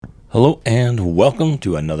Hello and welcome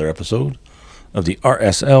to another episode of the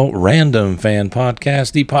RSL Random Fan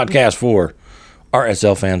Podcast, the podcast for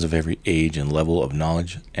RSL fans of every age and level of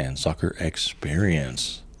knowledge and soccer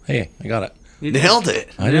experience. Hey, I got it. You nailed it.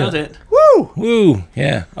 I nailed it. Woo! Woo!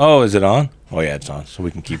 Yeah. Oh, is it on? Oh, yeah, it's on, so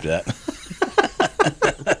we can keep that.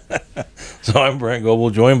 So I'm Brent Goebel,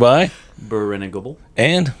 joined by Brennan Goebel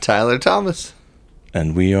and Tyler Thomas.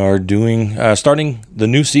 And we are doing, starting the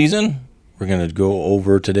new season. We're going to go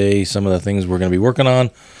over today some of the things we're going to be working on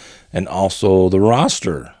and also the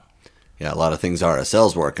roster. Yeah, a lot of things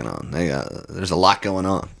RSL's working on. There's a lot going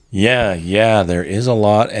on. Yeah, there is a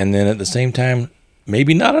lot. And then at the same time,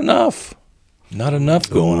 maybe not enough. Not enough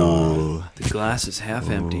going on. The glass is half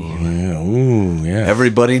empty. Yeah.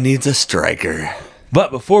 Everybody needs a striker. But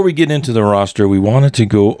before we get into the roster, we wanted to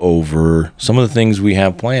go over some of the things we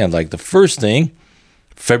have planned. Like the first thing,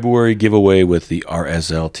 February giveaway with the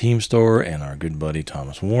RSL Team Store and our good buddy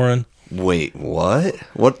Thomas Warren. Wait, what?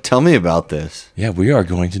 What? Tell me about this. Yeah, we are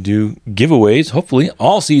going to do giveaways, hopefully,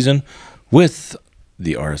 all season with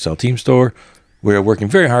the RSL Team Store. We're working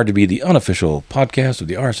very hard to be the unofficial podcast of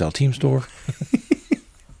the RSL Team Store.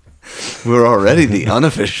 We're already the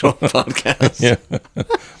unofficial podcast. Yeah,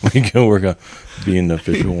 we can work on being the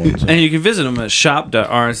official ones. And you can visit them at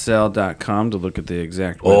shop.rsl.com to look at the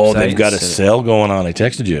exact website. Oh, they've got a sale going on. I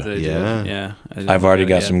texted you. Yeah. I've already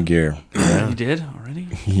got some gear. Yeah. You did already?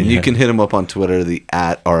 And you can hit them up on Twitter, the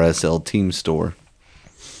 @RSL Team Store.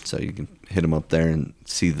 So you can hit them up there and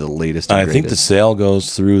see the latest. I think the sale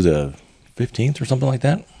goes through the 15th or something like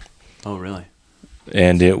that. Oh, really?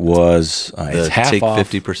 And it was it's half take off,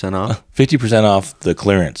 50% off. 50% off the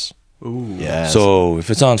clearance. Ooh. Yeah. So if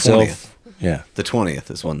it's on sale, 20th. yeah. The 20th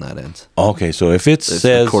is when that ends. Okay, so if it It's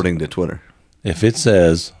says according to Twitter. if it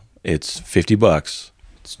says it's $50,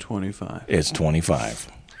 It's 25. it's 25.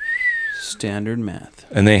 Standard math.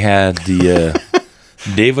 And they had the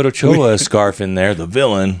David Ochoa scarf in there, the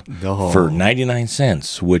villain, for 99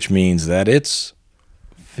 cents, which means that it's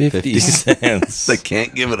 50 cents. They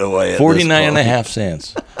can't give it away at 49 and a this half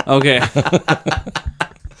cents. Okay.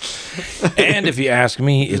 And if you ask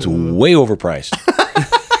me, it's way overpriced.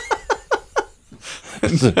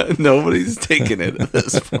 point. Nobody's taking it at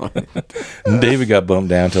this point. David got bumped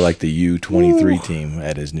down to like the U23 team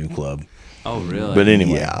at his new club. Oh, really? But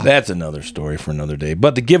anyway, Yeah. that's another story for another day.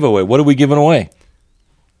 But the giveaway, what are we giving away?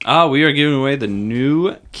 We are giving away the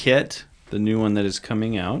new kit, the new one that is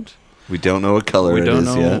coming out. We don't know what color We it don't is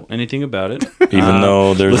know yet. anything about it. Even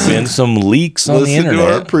though there's been some leaks on the Listen to our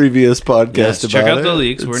internet. previous podcast Yes, about check out it. the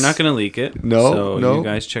leaks. We're It's- not going to leak it. No, So no. you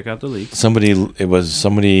guys check out the leaks.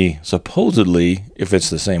 Somebody supposedly, if it's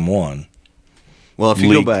the same one, Well, if you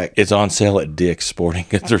leaked, go back. it's on sale at Dick's Sporting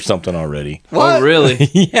Goods or something already. What? Oh, really?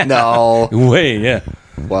 Yeah. No. Way, yeah.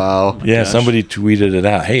 Wow. Yeah, gosh. somebody tweeted it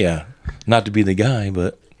out. Hey, not to be the guy,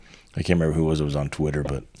 but I can't remember who it was on Twitter,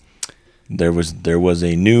 but there was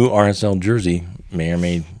a new RSL jersey, may or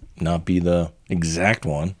may not be the exact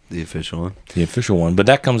one, The official one. the official one, but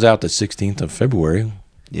that comes out the 16th of February.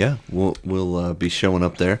 Yeah, we'll be showing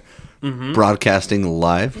up there, broadcasting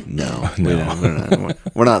live. No,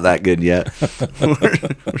 we're not that good yet.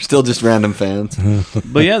 we're still just random fans.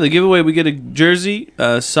 But yeah, the giveaway, we get a jersey,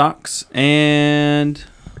 socks, and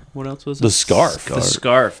what else was it? The scarf. The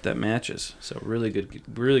scarf that matches. So really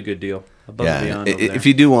good deal. Above and Yeah, beyond over there. if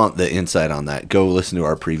you do want the insight on that, go listen to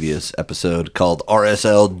our previous episode called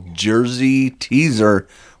RSL Jersey Teaser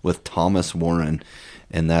with Thomas Warren.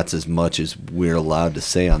 And that's as much as we're allowed to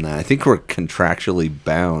say on that. I think we're contractually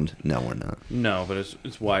bound. No, we're not. No, but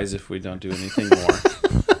it's wise if we don't do anything more.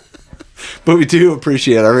 But we do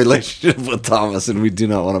appreciate our relationship with Thomas, and we do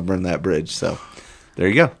not want to burn that bridge. So there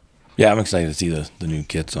you go. Yeah, I'm excited to see the new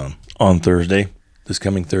kits on Thursday. This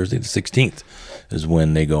coming Thursday, the 16th, is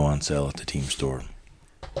when they go on sale at the team store.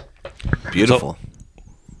 Beautiful. So,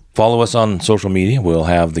 follow us on social media. We'll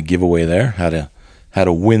have the giveaway there. How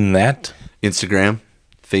to win that. Instagram,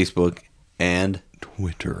 Facebook, and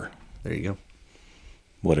Twitter. there you go.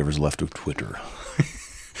 Whatever's left of Twitter.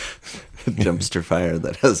 Dumpster fire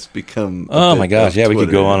that has become. Oh my gosh, yeah, we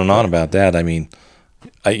could go on and on. on about that. I mean,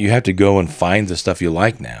 you have to go and find the stuff you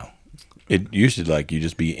like now. It used to you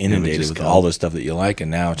just be inundated just with go. all the stuff that you like,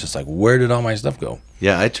 and now it's just like, where did all my stuff go?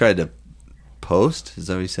 Yeah, I tried to post. Is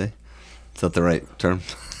that what you say? Is that the right term?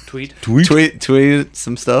 Tweet. Tweet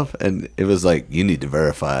some stuff, and it was like, you need to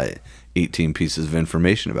verify 18 pieces of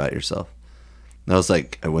information about yourself. And I was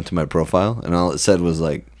like, I went to my profile, and all it said was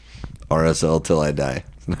like, RSL till I die.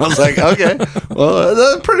 And I was like, okay, well,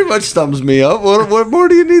 that pretty much sums me up. What more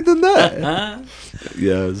do you need than that?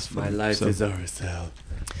 Yeah, it was fun. My life is RSL.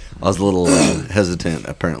 I was a little hesitant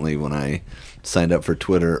apparently when I signed up for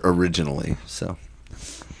Twitter originally. So,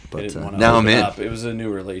 I didn't but wanna now I'm open in. up. It was a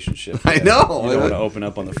new relationship. I Yeah. know. You don't want to open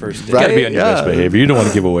up on the first date. Right. Got to be on your best Yeah. behavior. You don't want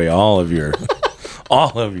to give away all of your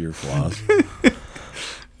flaws.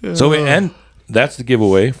 And that's the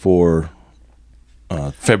giveaway for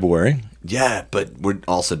February, Yeah, but we're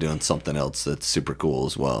also doing something else that's super cool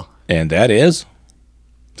as well. and that is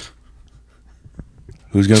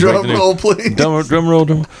who's going to break Drum the news? roll, please. Drum roll.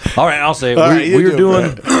 All right, I'll say it. All right, you We are do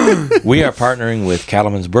it, doing. We are partnering with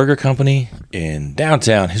Cattleman's Burger Company in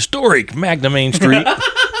downtown historic Magna Main Street,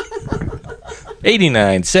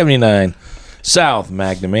 8979 South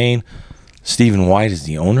Magna Main. Stephen White is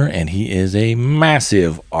the owner, and he is a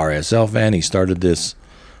massive RSL fan. He started this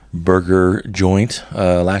burger joint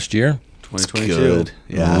last year. 2022. Good.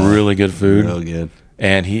 Yeah. Really good food. Real good.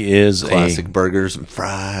 And he is Classic burgers and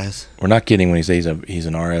fries. we're not kidding when he says he's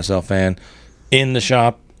an RSL fan. In the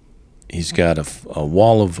shop, he's got a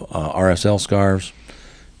wall of RSL scarves,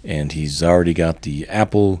 and he's already got the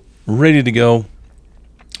Apple ready to go.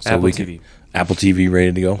 Apple TV. Apple TV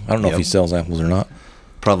ready to go. I don't know if he sells apples or not.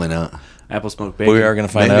 Probably not. Apple smoked bacon. We are going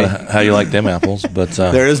to find Maybe. out how you like them apples. But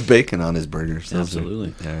There is bacon on his burgers. Those are-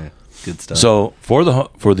 Absolutely. Yeah, good stuff. so for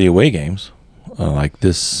the away games, like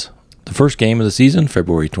this, the first game of the season,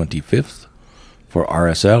 February 25th, for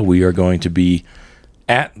RSL, we are going to be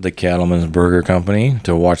at the Cattleman's Burger Company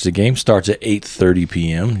to watch the game. Starts at 8:30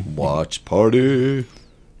 p.m. watch party.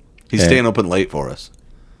 He's And- staying open late for us.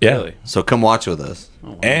 Yeah. Really? So come watch with us.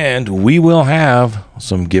 And we will have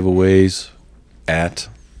some giveaways at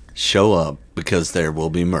Show up because there will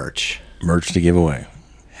be merch. merch to give away.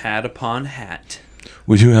 Hat upon hat.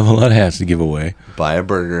 We do have a lot of hats to give away. Buy a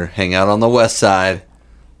burger. Hang out on the west side.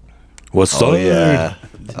 What's Oh yeah.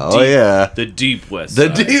 Oh yeah. The deep west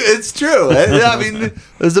The side. it's true. I mean,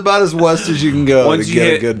 it's about as west as you can go Once to you get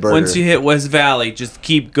hit, a good burger. once you hit West Valley, just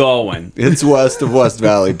keep going. It's west of West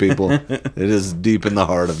Valley, people. It is deep in the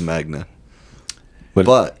heart of Magna.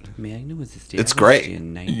 But Magna was It's great.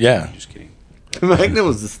 Yeah. Just kidding. Magna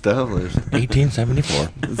was established. 1874.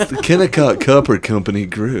 It's the Kennecott Copper Company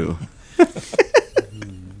grew.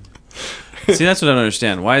 See, that's what I don't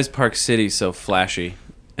understand. Why is Park City so flashy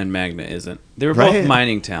and Magna isn't? They were Right. both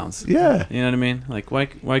mining towns. Yeah. You know what I mean? Like, why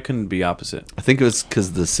couldn't it be opposite? I think it was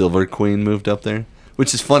because the Silver Queen moved up there,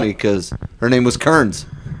 which is funny because her name was Kearns.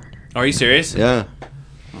 Are you serious? Yeah.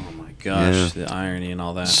 Oh my gosh, Yeah. the irony and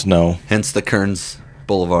all that. Snow. Hence the Kearns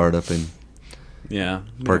Boulevard up in Yeah.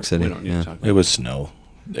 Park City, We don't need yeah. to talk about It was snow.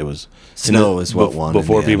 It was Snow is what won in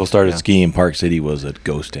Before the people end, started yeah. skiing, Park City was a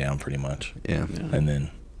ghost town pretty much. Yeah. And then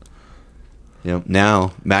Yep.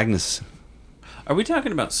 Now Magnus. Are we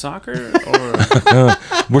talking about soccer or?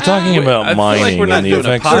 we're talking about I feel like mining we're not and the doing a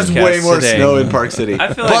effects. podcast. There's way more today. snow in Park City.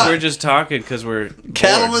 I feel like But we're just talking because we're bored.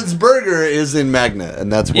 Cattleman's Burger is in Magna,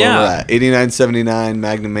 and that's where Yeah. we're at. 8979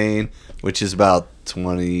 Magna Main, which is about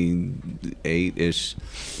 28-ish.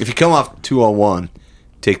 If you come off 201,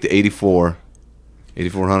 take the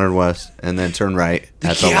 8400 West, and then turn right.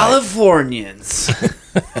 At the light. Californians.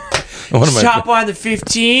 One of my Stop on the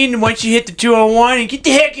 15 once you hit the 201 and get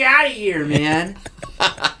the heck out of here, man.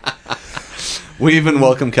 We even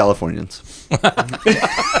welcome Californians.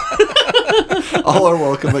 All are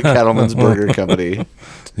welcome at Cattleman's Burger Company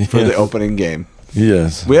for the opening game.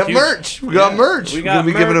 yes. We have Huge. merch. We got Yeah, merch. we We're got going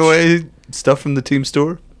to be giving merch. away stuff from the team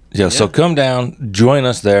store. Yeah, so come down, join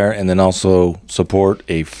us there, and then also support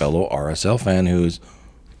a fellow RSL fan who's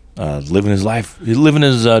living his life, he's living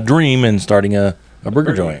his dream and starting a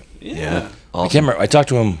burger joint. Yeah. I can't remember. I talked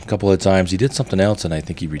to him a couple of times. He did something else, and I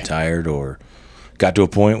think he retired or got to a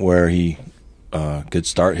point where he could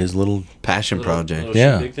start his little. Passion project. Little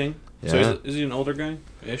Yeah. big thing. So Yeah. is he an older guy?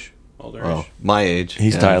 Ish? Older-ish? Oh, my age.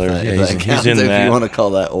 He's Tyler. if that- Yeah, if he's- that he's counts, in if that. you want to call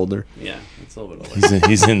that older. Yeah, it's a little bit older.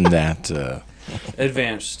 He's in that.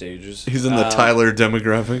 Advanced stages. He's in the Tyler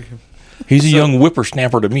demographic. He's a young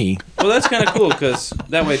whippersnapper to me. Well, that's kind of cool because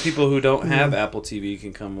that way people who don't have Apple TV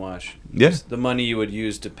can come watch. Yeah. The money you would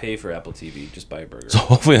use to pay for Apple TV, just buy a burger. So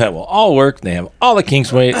hopefully that will all work. They have all the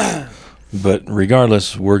kinks weight. But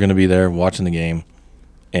regardless, we're going to be there watching the game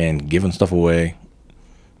and giving stuff away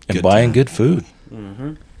and Good buying time. good food.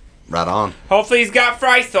 Right on. Hopefully he's got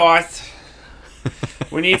fry sauce.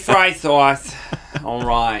 We need fry sauce. All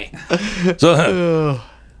right. So,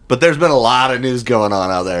 But there's been a lot of news going on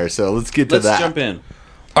out there, so let's get to Let's that. jump in.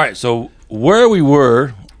 all right. So where we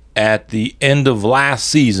were at the end of last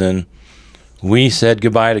season, we said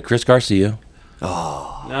goodbye to Chris Garcia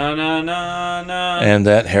Oh. No. And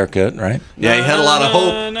that haircut, right? Yeah, he had a lot of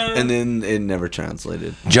hope, No. and then it never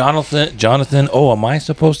translated. Jonathan. Oh, am I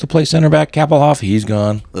supposed to play center back? Kappelhoff, he's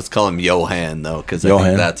gone. Let's call him Johan, though, because I Johan.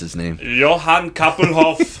 think that's his name. Johann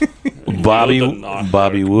Kappelhoff. Bobby Wood.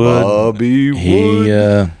 Bobby Wood.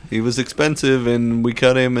 He, He was expensive, and we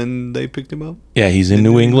cut him, and they picked him up. yeah, he's in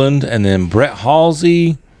New England. And then Brett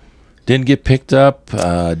Halsey didn't get picked up.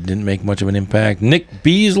 Didn't make much of an impact. Nick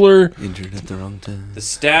Beasler, Injured at the wrong time. The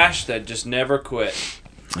stash that just never quit.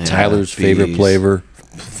 Yeah, Tyler's favorite Bees. flavor.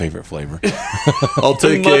 I'll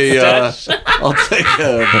take a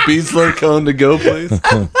Beasler cone to go, please.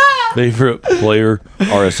 Favorite player,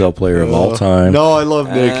 RSL player of all time. No, I love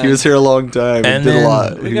Nick. He was here a long time. And And did then a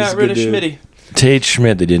lot. We He was got a rid good of dude. Schmitty. Tate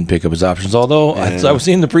Schmidt, they didn't pick up his options. Although I was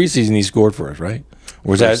seeing the preseason, he scored for us, right?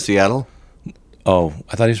 Or was For that? Seattle? Oh,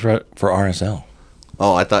 I thought he was for RSL.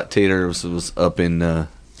 Oh, I thought Tater was up in.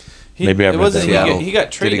 Maybe I it read wasn't. that wrong. He got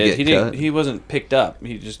Did he traded. get He cut? He wasn't picked up.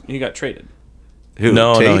 He got traded. Who?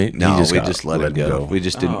 No, Tate? he just we got just let him go. go. We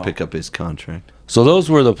just didn't Oh. pick up his contract. So those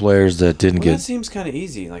were the players that didn't Well, that get. seems kind of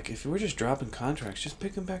easy. Like if we're just dropping contracts, just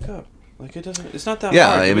pick them back up. Like it doesn't. It's not that Yeah,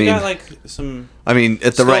 hard. I we mean- got like some I mean,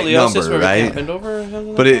 at the right scoliosis number, where we can't right? bend over or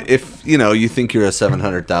something But like that. if you think you're a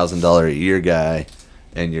 $700,000 a year guy,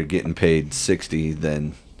 and you're getting paid 60,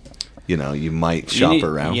 then you might shop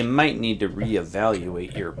around. You might need to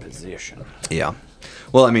reevaluate your position. Yeah.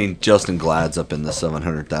 Well, I mean, Justin Glad's up in the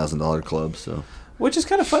 $700,000 club, so Which is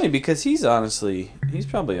kind of funny because he's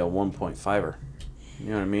probably a 1.5er. You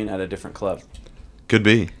know what I mean? At a different club. could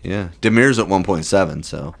be. Yeah. Demir's at 1.7,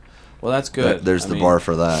 so Well, that's good. there's I the mean, bar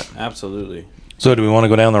for that. Absolutely. So do we want to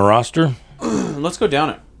go down the roster? Let's go down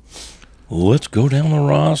it. Let's go down the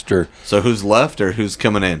roster. So who's left or who's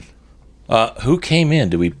coming in? Who came in?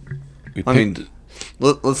 We I mean,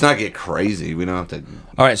 let's not get crazy. We don't have to.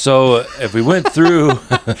 all right. So if we went through,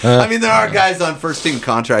 I mean, there are guys on first team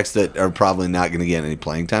contracts that are probably not going to get any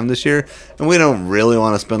playing time this year, and we don't really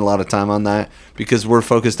want to spend a lot of time on that because we're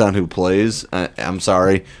focused on who plays. I'm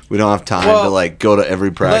sorry, we don't have time to go to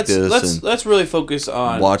every practice and Let's really focus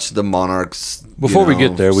on. watch the Monarchs. before we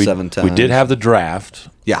get there, we 7 we times. did have the draft.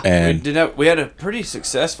 Yeah. And We had a pretty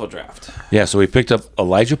successful draft. yeah, so we picked up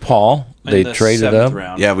Elijah Paul. They in the traded 7th up,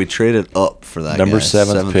 round. Yeah, we traded up for that Number guy.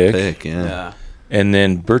 7th pick. Yeah. Yeah. and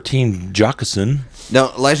then Bertine Jockeson.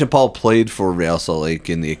 Now Elijah Paul played for Real Salt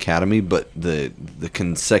Lake in the academy, but the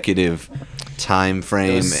consecutive time It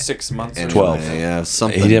frame. was 6 months. anyway, 12. Yeah,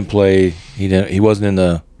 something. He didn't play. He wasn't in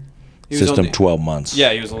the He was system only- 12 months.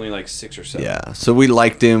 Yeah, he was only like 6 or 7. Yeah, so we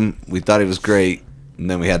liked him. We thought he was great, and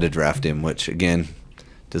then we had to draft him. Which again,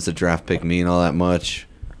 does the draft pick mean all that much?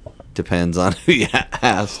 Depends on who you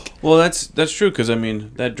ask. Well, that's true because I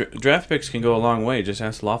mean that draft picks can go a long way. Just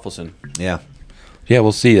ask Lawfulson. Yeah, Yeah,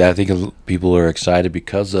 we'll see. I think people are excited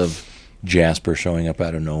because of Jasper showing up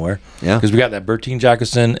out of nowhere. Yeah. Because we got that Bertine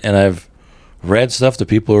Jockeson, and I've read stuff that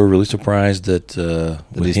people are really surprised that that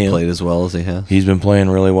with he's him, played as well as he has. he's been playing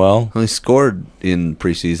really well. Well, he scored in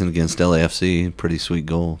preseason against LAFC. Pretty sweet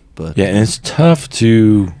goal, but Yeah, and it's tough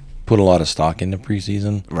to put a lot of stock into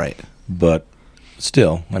preseason, right. but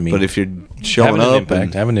still, I mean, But if you're showing having an up impact,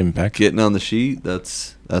 and having an impact. getting on the sheet,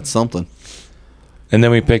 that's something. And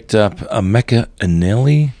then we picked up Emeka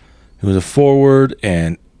Anelli, who was a forward,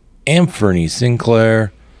 and Anthony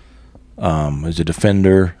Sinclair, who's a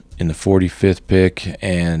defender in the 45th pick,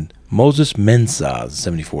 and Moses Mensah,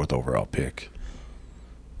 74th overall pick.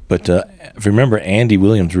 But if you remember, Andy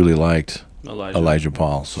Williams really liked Elijah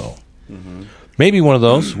Paul, so maybe one of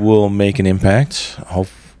those will make an impact.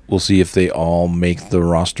 We'll see if they all make the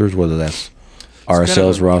rosters, whether that's RSL's kind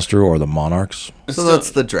of roster or the Monarchs. So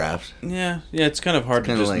that's the draft. Yeah, it's kind of hard to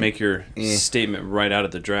kinda just like, make your eh. statement right out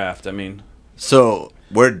of the draft. I mean, So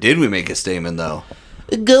where did we make a statement though?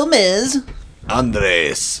 Gomez.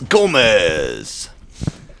 Andres Gomez.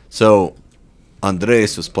 So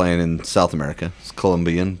Andres was playing in South America. He's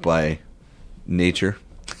Colombian by nature.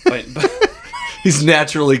 but He's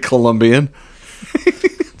naturally Colombian.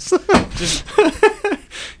 just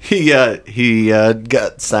He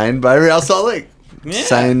got signed by Real Salt Lake.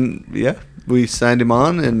 Yeah. We signed him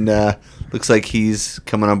on, and looks like he's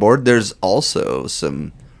coming on board. There's also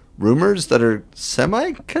some rumors that are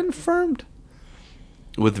semi-confirmed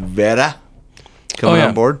with Vera coming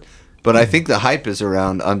on board, but I think the hype is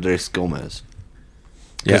around Andres Gomez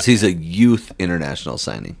because he's a youth international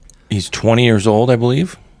signing. He's 20 years old, I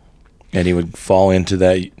believe, and he would fall into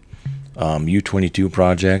that U22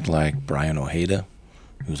 project like Brian Ojeda,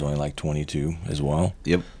 who's only like 22 as well.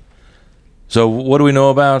 Yep. So what do we know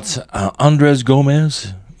about Andres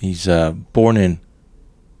Gomez? He's born in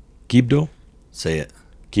Quibdó. Say it.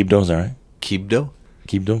 Quibdó, is that right?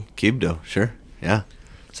 Quibdo, sure. Yeah.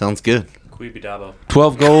 Sounds good. Quibidabo.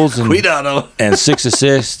 12 goals and, Cuidado. and 6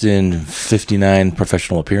 assists in 59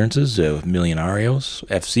 professional appearances of Millonarios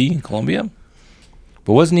FC in Colombia.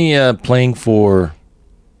 But wasn't he playing for...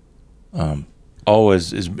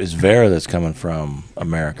 is Vera that's coming from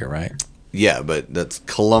America, right? Yeah, but that's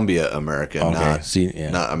Colombia, America, Okay,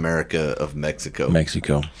 not America of Mexico.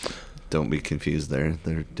 Mexico. Don't be confused there.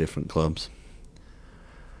 They're different clubs.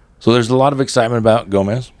 So there's a lot of excitement about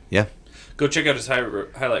Gomez. Yeah. Go check out his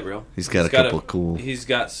highlight reel. He's got a couple cool... He's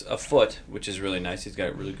got a foot, which is really nice. He's got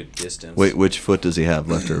a really good distance. Wait, which foot does he have,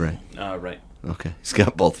 left or right? Right. Okay. He's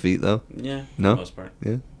got both feet, though? Yeah, No? for the most part.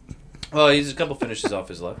 Yeah. Well, he's a couple finishes off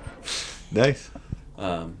his left. Nice.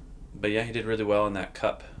 But yeah, he did really well in that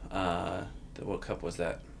cup. What cup was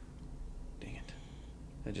that? Dang it.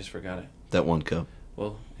 I just forgot it. That one cup.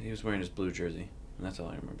 Well, he was wearing his blue jersey, and that's all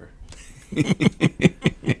I remember.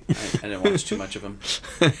 I didn't watch too much of him.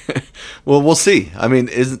 Well, we'll see. I mean,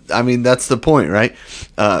 that's the point, right?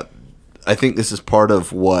 I think this is part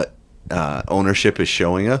of what ownership is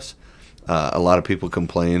showing us. A lot of people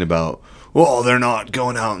complain about, well, they're not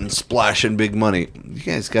going out and splashing big money. You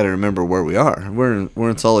guys got to remember where we are. We're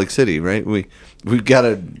in Salt Lake City, right? We've got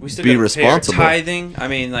to be responsible. Pay our tithing. I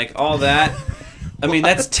mean, like all that. I mean,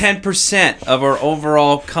 that's 10% of our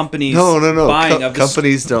overall company's buying of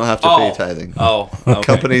companies don't have to pay tithing. Oh, okay.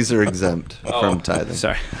 Companies are exempt from tithing.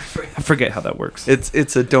 Sorry, I forget how that works.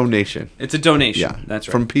 It's a donation. It's a donation. Yeah, that's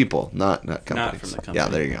right. From people, not companies. Not from the company. Yeah,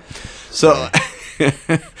 there you go. So,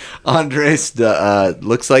 Andres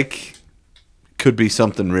looks like could be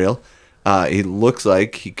something real. He looks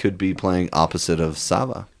like he could be playing opposite of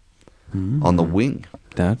Sava on the wing.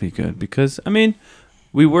 That'd be good because I mean.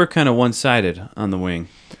 We were kind of one-sided on the wing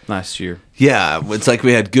last year. Yeah, it's like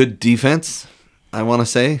we had good defense, I want to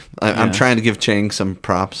say. I'm trying to give Chang some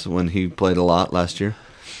props when he played a lot last year.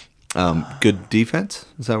 Good defense?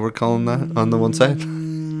 Is that what we're calling that on the one side?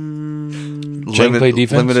 Chang played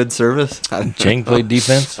defense? Limited service? Chang played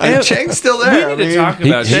defense? Chang's still there. We need to talk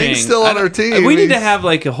about Chang. Chang's still on our team. We need to have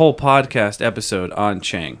like a whole podcast episode on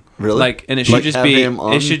Chang. Really? Like, and it should just have be. him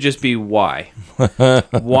on? It should just be why.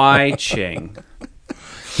 Why Chang?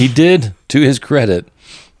 He did, to his credit,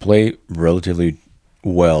 play relatively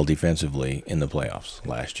well defensively in the playoffs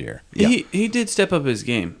last year. Yeah. He did step up his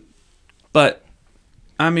game, but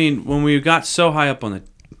I mean, when we got so high up on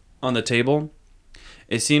the table,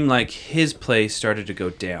 it seemed like his play started to go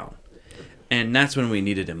down, and that's when we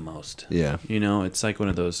needed him most. Yeah, you know, it's like one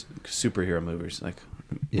of those superhero movies. Like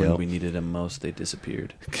when we needed him most, they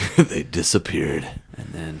disappeared. They disappeared, and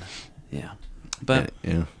then but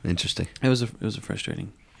yeah, interesting. It was a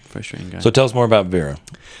frustrating guy. So tell us more about Vera.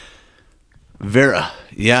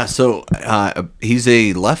 Yeah. So he's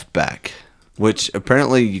a left back, which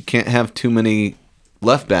apparently you can't have too many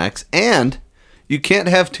left backs, and you can't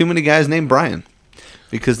have too many guys named Brian,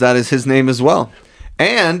 because that is his name as well.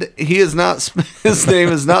 And his name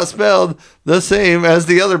is not spelled the same as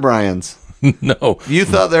the other Brians. No. You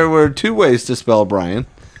thought there were 2 ways to spell Brian,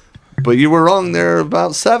 but you were wrong. There are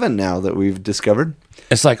about 7 now that we've discovered.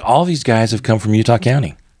 It's like all these guys have come from Utah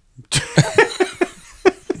County.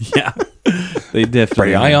 Yeah. They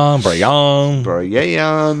definitely. Brian,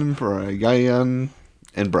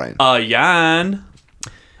 and Brian. Yan.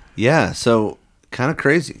 Yeah, so kind of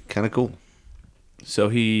crazy, kind of cool. So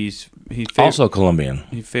he also Colombian.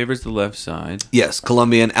 He favors the left side. Yes,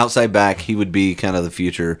 Colombian outside back. He would be kind of the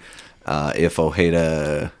future if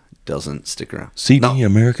Ojeda doesn't stick around.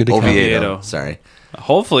 America de Oviedo. Sorry.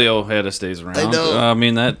 Hopefully Ojeda stays around. I know. I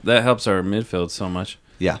mean that helps our midfield so much.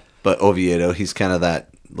 Yeah, but Oviedo, he's kind of that.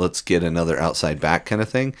 Let's get another outside back kind of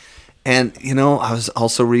thing. And I was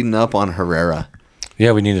also reading up on Herrera.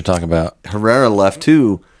 Yeah, we need to talk about Herrera left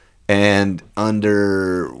too, and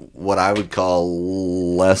under what I would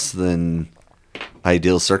call less than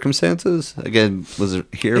ideal circumstances. Again, was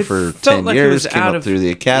here for 10 years, came up through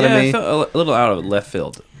the academy. Yeah, it felt a little out of left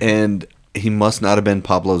field. And he must not have been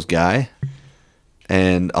Pablo's guy.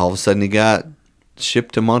 And all of a sudden he got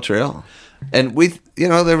shipped to Montreal. And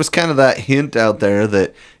there was kind of that hint out there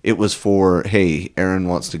that it was for, hey, Aaron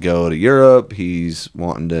wants to go to Europe. He's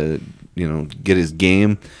wanting to, get his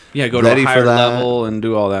game go ready to a higher for that level and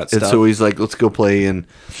do all that stuff. And so he's like, let's go play in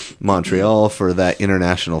Montreal for that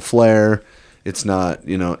international flair. It's not,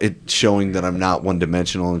 it's showing that I'm not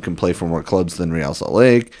one-dimensional and can play for more clubs than Real Salt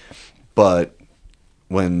Lake. But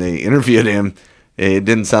when they interviewed him, it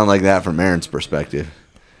didn't sound like that from Aaron's perspective.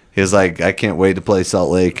 He was like, I can't wait to play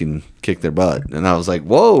Salt Lake and kick their butt. And I was like,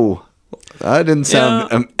 whoa, That didn't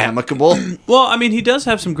sound amicable. Well, I mean, he does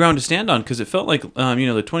have some ground to stand on because it felt like, the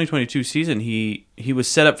 2022 season, he was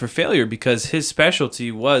set up for failure because his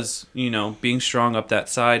specialty was, being strong up that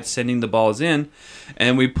side, sending the balls in.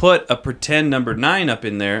 And we put a pretend number 9 up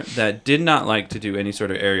in there that did not like to do any sort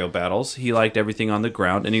of aerial battles. He liked everything on the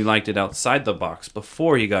ground, and he liked it outside the box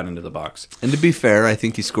before he got into the box. And to be fair, I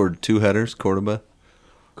think he scored 2 headers, Cordoba.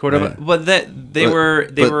 Right. But they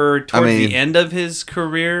were towards the end of his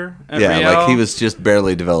career at Real. Like he was just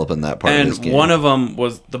barely developing that part of his game. And one of them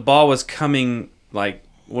was the ball was coming like,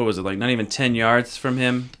 what was it, like not even 10 yards from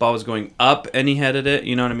him. The ball was going up and he headed it.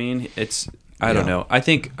 You know what I mean? I don't know. I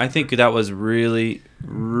think that was really,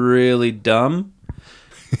 really dumb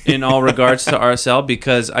in all regards to RSL,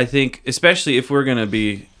 because I think, especially if we're going to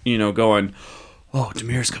be, going, oh,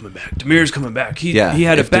 Demir's coming back. He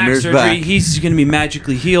had a back Demir's surgery. back. He's going to be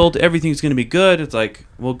magically healed. Everything's going to be good. It's like,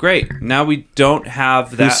 well, great. Now we don't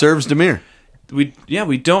have that. Who serves Demir? We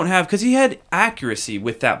don't have, because he had accuracy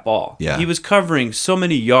with that ball. Yeah. He was covering so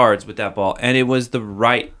many yards with that ball, and it was the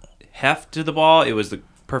right heft to the ball. It was the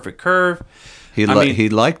perfect curve. He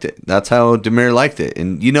liked it. That's how Demir liked it.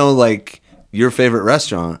 And like your favorite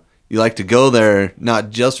restaurant, you like to go there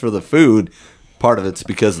not just for the food. Part of it's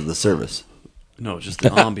because of the service. No, just the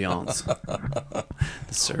ambiance.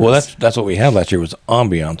 The service. Well, that's what we had last year was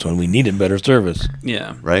ambiance when we needed better service.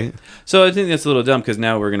 Yeah. Right? So I think that's a little dumb because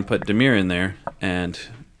now we're going to put Demir in there. And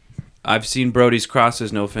I've seen Brody's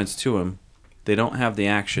crosses, no offense to him. They don't have the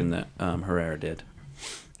action that Herrera did.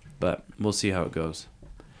 But we'll see how it goes.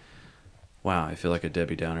 Wow, I feel like a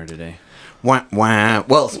Debbie Downer today. Wah, wah.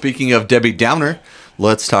 Well, speaking of Debbie Downer,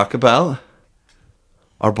 let's talk about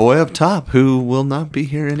our boy up top, who will not be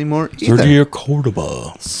here anymore either. Sergio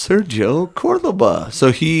Cordoba.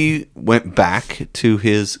 So he went back to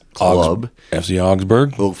his club. FC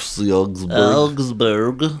Augsburg.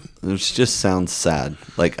 Augsburg. Which just sounds sad.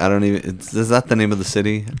 Like, I don't even... Is that the name of the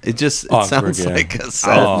city? It Augsburg, sounds like a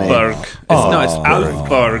sad Augsburg. name. It's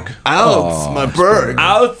Augsburg. Augsburg.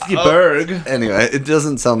 Augsburg. Anyway, it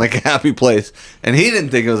doesn't sound like a happy place. And he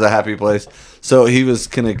didn't think it was a happy place. So he was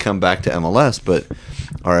going to come back to MLS, but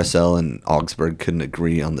RSL and Augsburg couldn't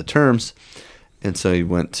agree on the terms. And so he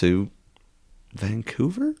went to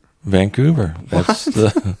Vancouver? That's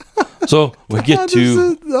so we get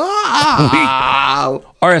to...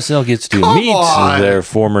 RSL gets to meet their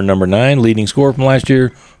former number 9 leading scorer from last year,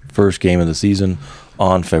 first game of the season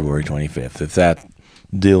on February 25th. If that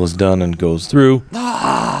deal is done and goes through...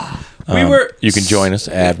 you can join us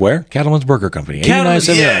at where? Cattleman's Burger Company,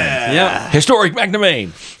 8979. Yeah. Historic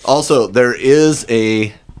McNamain. Also, there is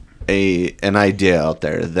an idea out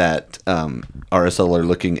there that RSL are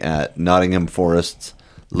looking at Nottingham Forest's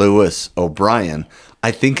Lewis O'Brien.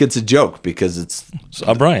 I think it's a joke because it's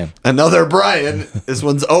O'Brien. Another Brian. This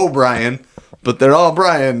one's O'Brien, but they're all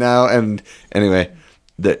Brian now. And anyway,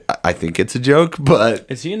 I think it's a joke, but...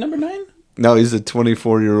 Is he a number 9? No, he's a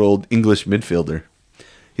 24-year-old English midfielder.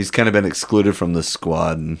 He's kind of been excluded from the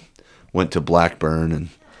squad and went to Blackburn and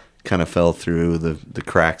kind of fell through the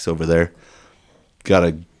cracks over there. Got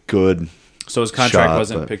a good So his contract shot,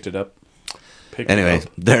 wasn't but- picked it up. Anyway,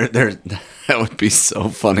 there that would be so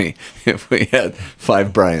funny if we had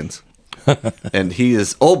 5 Brians. And he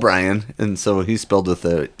is O'Brien, and so he spelled with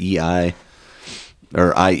a E-I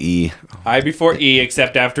or I-E. I before E,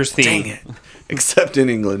 except after C. Dang it. Except in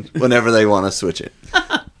England, whenever they want to switch it.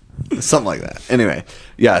 Something like that. Anyway,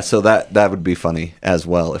 yeah, so that would be funny as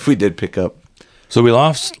well if we did pick up. So we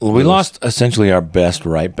lost essentially our best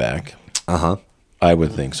right back. Uh-huh. I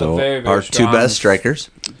would think so. Very, very Our 2 best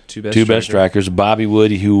strikers Two best strikers. Bobby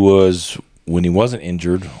Wood, who was, when he wasn't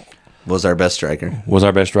injured, was our best striker. was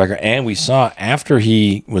our best striker. And we saw after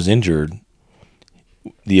he was injured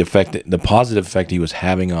the positive effect he was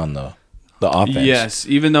having on the offense. Yes,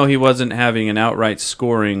 even though he wasn't having an outright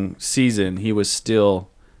scoring season, he was still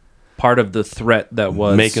part of the threat that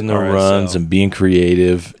was making the RSL. runs and being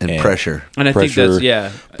creative And pressure. And I think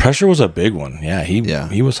that's pressure was a big one. Yeah,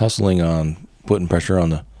 he was hustling on putting pressure on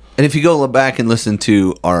the. And if you go back and listen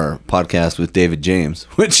to our podcast with David James,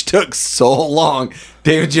 which took so long,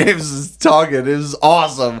 David James is talking. It was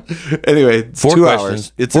awesome. Anyway, it's 4 2 questions.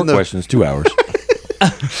 hours. It's 4 questions, 2 hours.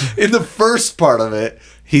 In the first part of it,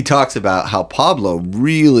 he talks about how Pablo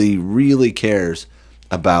really, really cares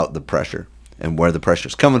about the pressure and where the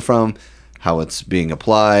pressure's coming from, how it's being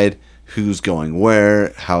applied, who's going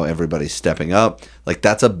where, how everybody's stepping up. Like,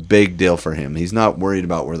 that's a big deal for him. He's not worried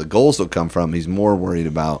about where the goals will come from. He's more worried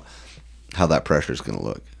about how that pressure is going to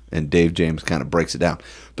look. And Dave James kind of breaks it down.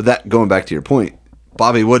 But that, going back to your point,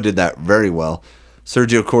 Bobby Wood did that very well.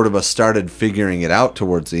 Sergio Cordoba started figuring it out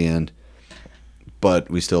towards the end. but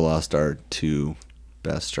we still lost our 2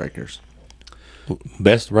 best strikers.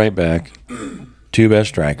 Best right back, 2 best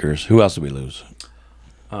strikers. Who else did we lose?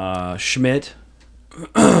 Schmidt.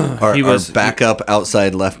 Our He was- backup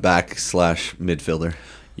outside left back / midfielder.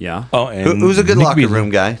 Yeah. Oh, and Who's a good Nick locker Beasley. room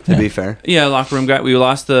guy, to be fair. Yeah, locker room guy. We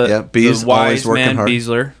lost the, Yeah, Bees the wise always working man, hard.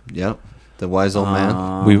 Beasler. Yep. The wise old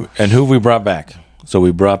man. And who have we brought back? So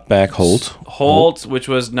we brought back Holt. Holt, which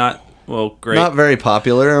was not, well, great. Not very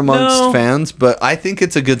popular amongst No. fans, but I think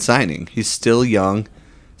it's a good signing. He's still young.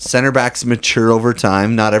 Center backs mature over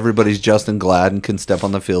time. Not everybody's Justin Glad and can step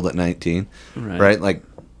on the field at 19. Right? Like,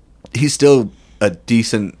 he's still a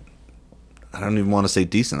decent... I don't even want to say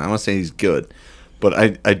decent. I want to say he's good.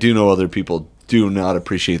 But I do know other people do not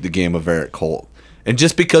appreciate the game of Eric Holt. And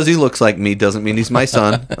just because he looks like me doesn't mean he's my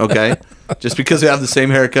son, okay? Just because we have the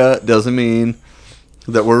same haircut doesn't mean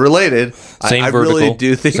that we're related. Same I vertical. really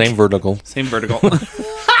do think... Same vertical. Same vertical.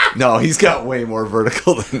 No, he's got way more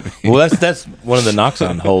vertical than me. Well, that's one of the knocks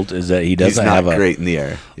on Holt is that he He's doesn't not have a great in the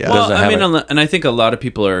air. Yeah. Well, doesn't I have mean, it. and I think a lot of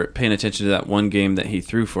people are paying attention to that one game that he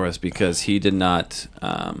threw for us because he did not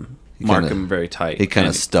mark him very tight. he kinda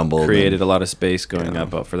and stumbled created and- a lot of space going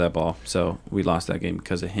up for that ball. So we lost that game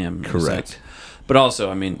because of him. in a Correct. sense. But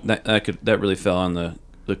also, I mean, that really fell on the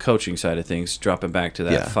coaching side of things, dropping back to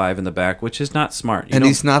that Yeah. 5 in the back, which is not smart. You And know?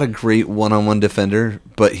 he's not a great one-on-one defender,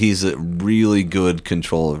 but he's a really good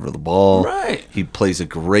control over the ball. Right. He plays a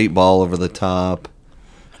great ball over the top.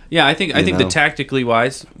 Yeah, I think You that know? tactically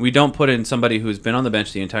wise, we don't put in somebody who's been on the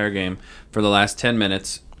bench the entire game for the last 10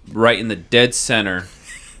 minutes, right in the dead center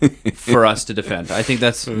for us to defend. I think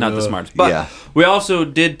that's not the smartest. But Yeah. we also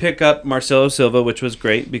did pick up Marcelo Silva, which was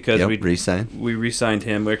great because Yep, we re-signed. we re-signed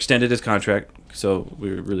him. We extended his contract, so we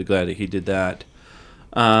were really glad that he did that.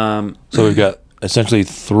 So we've got essentially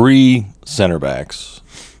 3 center backs.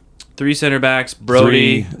 3 center backs,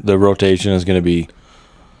 Brody. 3, the rotation is going to be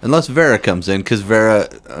Unless Vera comes in, because Vera,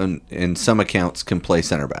 in some accounts, can play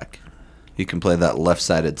center back. He can play that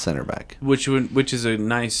left-sided center back. Which is a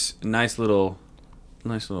nice little.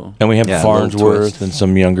 and we have Yeah, a little Farnsworth twist. and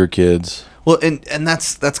some younger kids. Well, and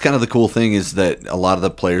that's kind of the cool thing is that a lot of the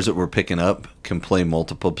players that we're picking up can play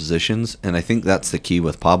multiple positions, and I think that's the key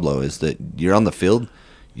with Pablo is that you're on the field,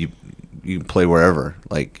 you can play wherever.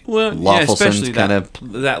 Like Lawfulson's especially kind of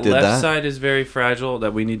that did left that. side is very fragile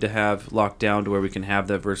that we need to have locked down to where we can have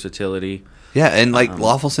that versatility. Yeah, and like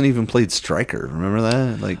Lawfulson even played striker. Remember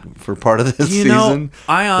that? Like for part of this You know, season.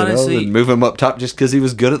 I honestly- and move him up top just because he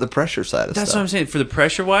was good at the pressure side of That's stuff. what I'm saying. For the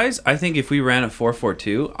pressure wise, I think if we ran a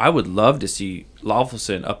 4-4-2, I would love to see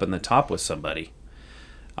Lawfulson up in the top with somebody.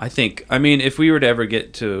 I mean, if we were to ever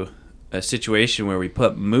get to a situation where we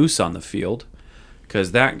put Moose on the field,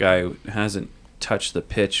 because that guy hasn't touched the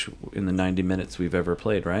pitch in the 90 minutes we've ever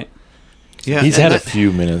played, right? Yeah, He's and had a that-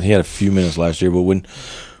 few minutes. He had a few minutes last year, but when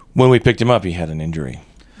we picked him up, he had an injury.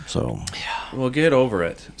 So Well, get over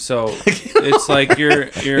it. So it's like you're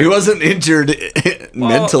He wasn't injured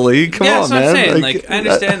mentally. Come yeah, on, that's what man. I'm saying. Like, I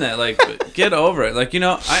understand that. Like, but get over it. Like, I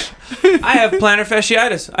have plantar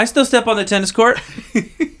fasciitis. I still step on the tennis court.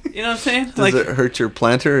 You know what I'm saying? Does Like, it hurt your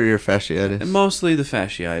plantar or your fasciitis? mostly the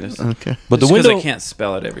fasciitis. Okay. but the Just 'cause window I can't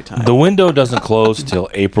spell it every time. the window doesn't close till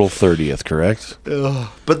April 30th, correct?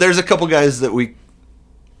 But there's a couple guys that we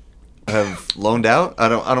have loaned out. I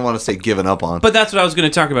don't want to say given up on. But that's what I was going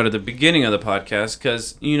to talk about at the beginning of the podcast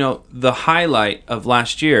because, the highlight of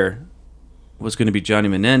last year was going to be Johnny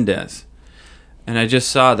Menendez. And I just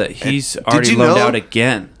saw that he's already you loaned know- out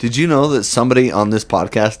again. Did you know that somebody on this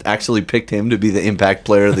podcast actually picked him to be the Impact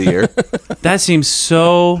Player of the Year? That seems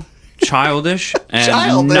so childish and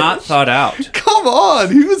Childish. not thought out. Come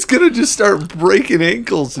on, he was gonna just start breaking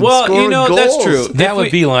ankles and Well, scoring goals. that's true. That If would we-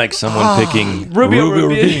 be like someone picking Rubio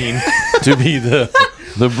Rubin to be the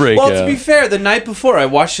breakout. Well, to be fair, the night before I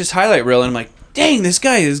watched his highlight reel and I'm like, dang, this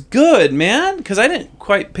guy is good, man. Because I didn't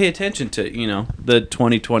quite pay attention to, the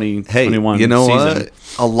 2020, Hey, 21 you know season. what?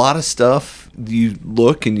 A lot of stuff you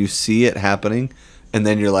look and you see it happening, and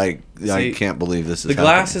then you're like, I See, can't believe this is The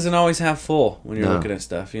glass happening. isn't always half full when you're No. looking at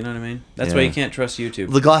stuff. You know what I mean? That's why Yeah. you can't trust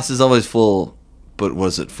YouTube. The glass is always full, but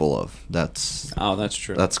was it full of? That's Oh, that's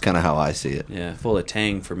true. kind of how I see it. Yeah, full of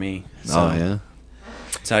tang for me. So Oh yeah.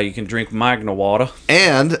 That's how you can drink Magna water.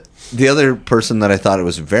 And the other person that I thought it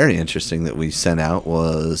was very interesting that we sent out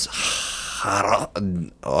was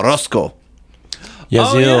Orozco.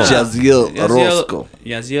 Yazil. Jaziel Orozco.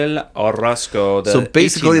 Yaziel Orozco. So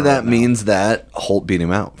basically 18-year-old that now. means that Holt beat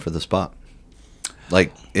him out for the spot.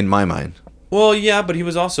 Like, in my mind. Well, yeah, but he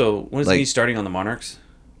was also... Wasn't he Like- starting on the Monarchs?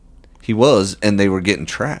 He was, and they were getting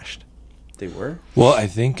trashed. They were? Well, I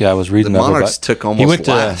think I was The reading up Monarchs about, took almost he went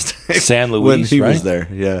last to San Luis, when he right? was there.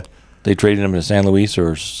 Yeah. They traded him to San Luis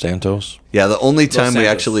or Santos. Yeah, the only time we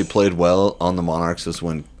Santos. actually played well on the Monarchs was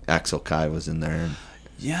when Axel Kai was in there. And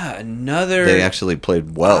Yeah, another. they actually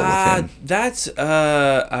played well with him. That's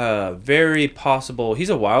very possible. He's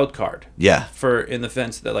a wild card. Yeah. In the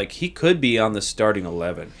sense that like he could be on the starting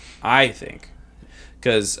 11. I think,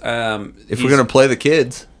 because If we're gonna play the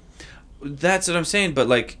kids, that's what I'm saying. But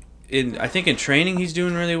like I think in training he's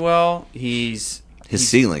doing really well. his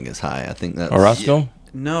ceiling is high. I think that's Orozco?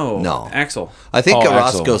 No, Axel. I think Axel.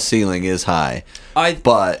 Orozco's ceiling is high, But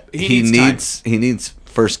but he he needs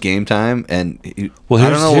first game time, and Well, I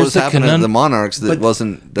don't know what here's was the happening to the Monarchs that But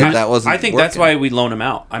wasn't. I think that's working. why we loan him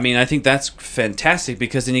out. I mean, I think that's fantastic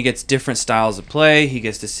because then he gets different styles of play. He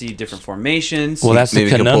gets to see different formations. Well, that's the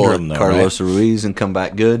Maybe he can pull conundrum, though, Carlos Ruiz and come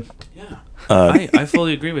back good. Yeah, I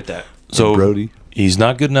fully agree with that. So Brody. he's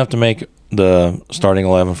not good enough to make the starting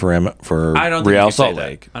 11 for I don't think you Real can say Salt that.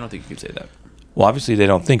 Lake. I don't think you can say that. Well, obviously they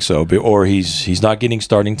don't think so, or he's not getting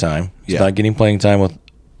starting time. He's Yeah. not getting playing time with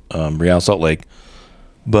Real Salt Lake.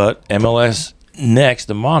 But MLS next,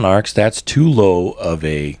 the Monarchs, that's too low of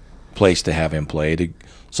a place to have him play.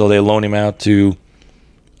 So they loan him out to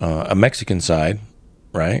a Mexican side,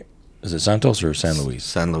 right? Is it Santos or San Luis?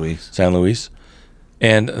 San Luis. San Luis.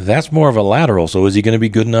 And that's more of a lateral. So is he going to be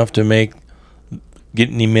good enough to get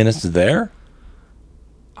any minutes there?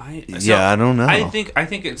 I don't know. I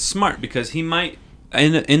think it's smart because he might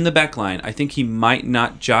in the back line. I think he might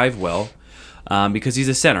not jive well because he's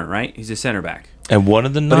a center, right? He's a center back. And one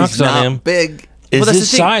of the But knocks he's on not him big. is Well, that's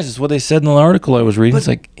his the thing. size. Is what they said in the article I was reading. It's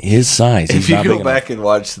like his size. If He's you not go big back and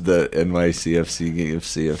watch the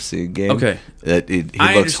NYCFC game, Okay. he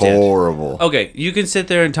I looks understand. horrible. Okay, you can sit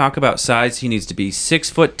there and talk about size. He needs to be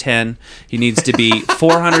 6'10". He needs to be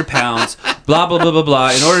 400 pounds. Blah blah blah blah blah.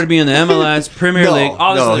 In order to be in the MLS Premier No, League,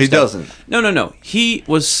 all this no, other he stuff. doesn't. No. He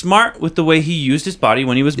was smart with the way he used his body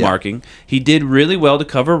when he was marking. He did really well to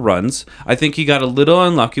cover runs. I think he got a little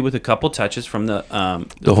unlucky with a couple touches from the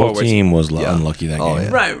The whole forwards. team was unlucky that Oh,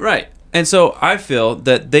 game. yeah. Right. And so I feel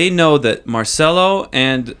that they know that Marcelo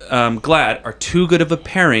and Glad are too good of a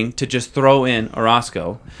pairing to just throw in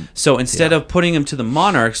Orozco. So instead of putting him to the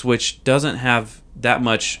Monarchs, which doesn't have that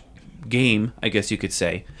much game, I guess you could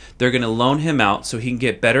say, they're going to loan him out so he can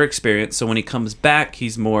get better experience. So when he comes back,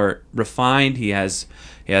 he's more refined. He has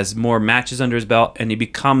more matches under his belt, and he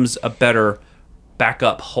becomes a better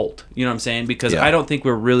backup Holt. You know what I'm saying? Because I don't think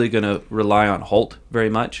we're really going to rely on Holt very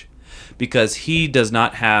much, because he does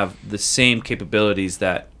not have the same capabilities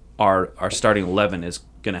that our starting 11 is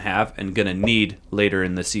going to have and going to need later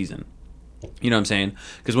in the season. You know what I'm saying?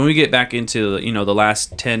 Because when we get back into the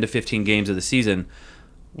last 10 to 15 games of the season,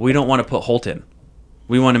 we don't want to put Holt in.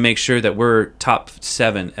 We want to make sure that we're top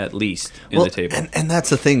 7 at least in the table. And that's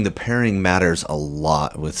the thing. The pairing matters a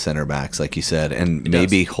lot with center backs, like you said. And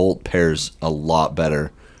maybe Holt pairs a lot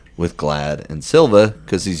better with Glad and Silva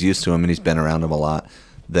because he's used to him and he's been around him a lot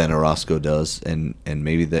than Orozco does. And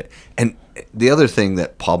maybe that. And the other thing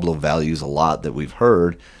that Pablo values a lot that we've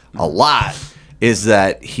heard a lot is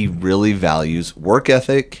that he really values work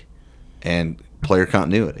ethic and player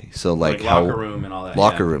continuity. So like how locker room and all that.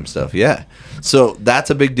 locker room stuff, yeah. So that's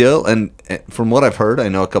a big deal. And from what I've heard, I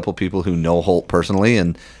know a couple people who know Holt personally,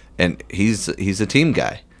 and he's a team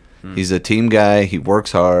guy. He's a team guy. He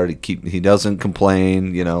works hard. He doesn't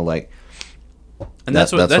complain. And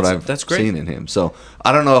that's what I've great. seen in him. So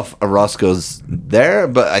I don't know if Orozco's there,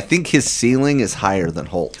 but I think his ceiling is higher than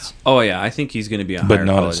Holt's. Oh yeah, I think he's going to be a But higher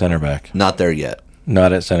not at quality. center back. Not there yet.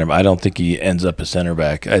 Not at center back. I don't think he ends up as center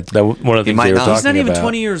back. One of the things might they were not. talking He's not even about,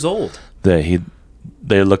 20 years old. that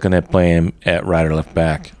they're looking at playing him at right or left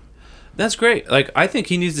back. That's great. Like, I think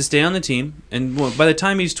he needs to stay on the team, and by the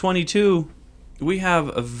time he's 22, we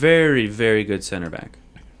have a very, very good center back.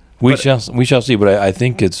 We shall see. But I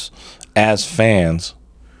think it's, as fans,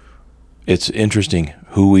 it's interesting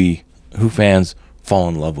who fans fall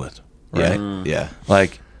in love with, right? Yeah.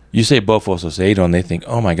 Like you say Bofo Saucedo, and they think,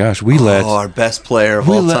 oh my gosh, we let our best player of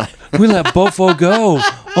all time. we let Bofo go.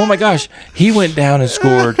 Oh my gosh, he went down and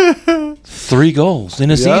scored 3 goals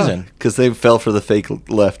in a season. Because they fell for the fake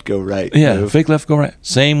left, go right. Yeah, move. fake left, go right.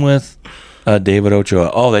 Same with David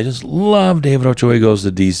Ochoa. Oh, they just love David Ochoa. He goes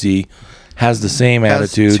to DC, has the same Has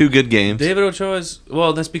attitude, 2 good games. David Ochoa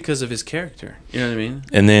that's because of his character. You know what I mean?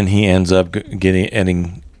 and then he ends up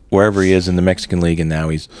getting wherever he is in the Mexican League, and now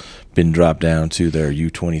he's been dropped down to their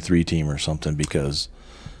U23 team or something because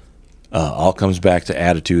all comes back to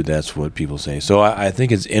attitude. That's what people say. So I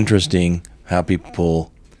think it's interesting how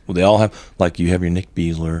people they all have, like you have your Nick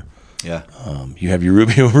Beasler, Yeah. you have your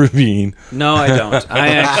Rubio Rubin. No, I don't.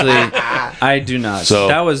 I do not. So,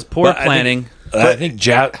 That was poor but I think- planning. I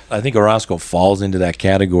think Orozco falls into that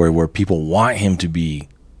category where people want him to be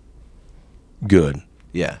good.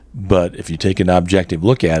 Yeah. But if you take an objective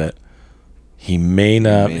look at it, he may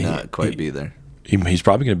not quite be there. He's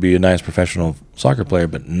probably going to be a nice professional soccer player,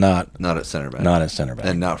 but not at center back. Not at center back.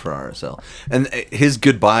 And not for RSL. And his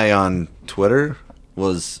goodbye on Twitter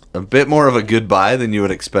was a bit more of a goodbye than you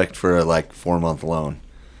would expect for a 4-month loan.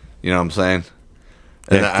 You know what I'm saying?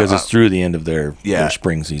 Because it's through the end of their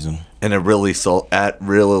spring season. And a really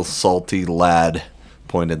salty lad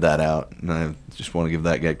pointed that out, and I just want to give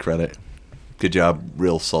that guy credit. Good job,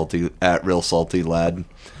 real salty lad.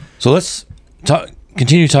 So let's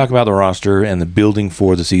continue to talk about the roster and the building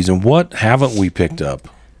for the season. What haven't we picked up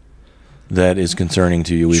that is concerning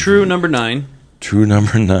to you? True number 9. True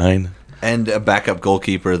number 9. And a backup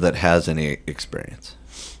goalkeeper that has any experience.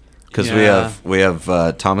 Because we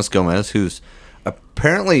have Thomas Gomez, who's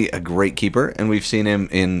apparently a great keeper, and we've seen him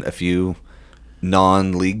in a few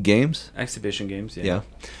non-league games. Exhibition games, Yeah.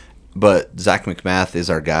 But Zach McMath is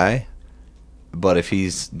our guy. But if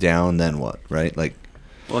he's down, then what, right?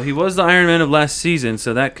 Well, he was the Iron Man of last season,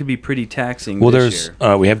 so that could be pretty taxing this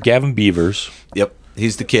year. We have Gavin Beavers. Yep,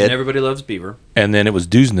 he's the kid. And everybody loves Beaver. And then it was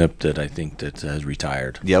Dusnip that I think that has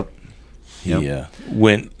retired. Yep. He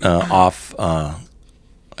went off, I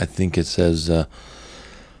think it says...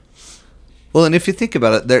 well, and if you think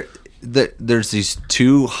about it, there's these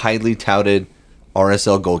two highly touted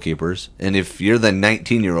RSL goalkeepers, and if you're the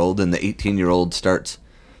 19-year-old and the 18-year-old starts...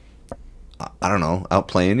 I don't know,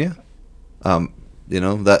 outplaying you.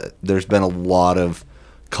 That there's been a lot of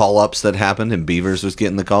call-ups that happened, and Beavers was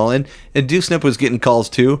getting the call in, and Dusnip was getting calls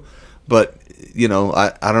too. But I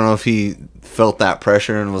don't know if he felt that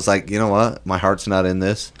pressure and was like, you know what, my heart's not in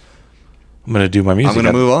this. I'm going to do my music. I'm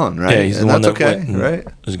going to move on, right? Yeah, he's the one that's that okay, right?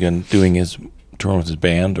 Is again doing his touring with his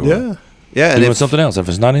band, or and doing something else. If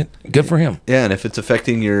it's not it, good for him. Yeah, and if it's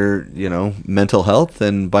affecting your, mental health,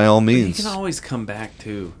 then by all means. He can always come back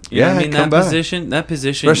too. Come back. That position,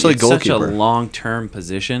 especially is such a goalkeeper. long-term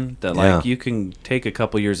position that you can take a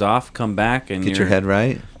couple years off, come back, and get your head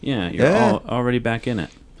right. Yeah, you're already back in it.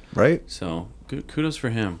 Right. So kudos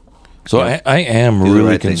for him. So I am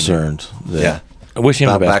really concerned. I wish him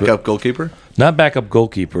the best. Backup goalkeeper. Not backup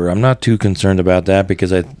goalkeeper. I'm not too concerned about that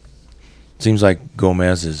because it seems like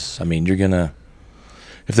Gomez is. I mean, you're gonna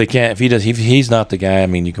if he's not the guy. I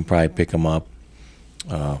mean, you can probably pick him up,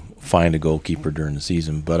 find a goalkeeper during the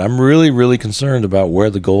season. But I'm really, really concerned about where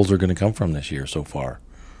the goals are going to come from this year so far.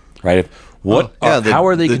 Right? How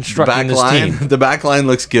are they constructing this team? The back line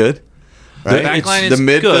looks good. Right? The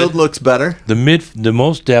midfield looks better. The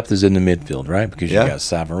most depth is in the midfield, right? Because you've got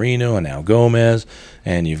Savarino and now Gomez,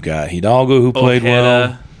 and you've got Hidalgo who played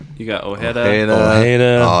well. You got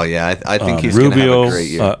Ojeda. Oh yeah, I think he's going to have a great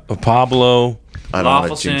year. Pablo. I don't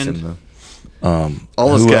want to jinx him though. All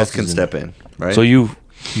those guys can step in, right? So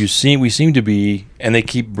we seem to be, and they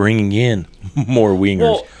keep bringing in more wingers.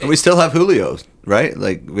 Well, and we still have Julio, right?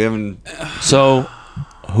 We haven't. So,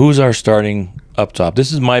 who's our starting up top?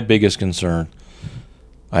 This is my biggest concern.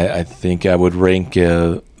 I think I would rank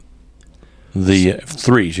the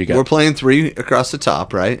threes. We're playing 3 across the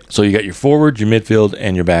top, right? So you got your forward, your midfield,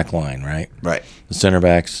 and your back line, right? Right. The center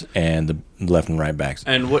backs and the left and right backs.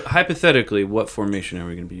 And hypothetically, what formation are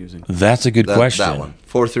we going to be using? That's a good question. That one.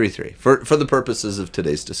 4-3-3. For the purposes of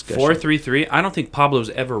today's discussion. 4-3-3? I don't think Pablo's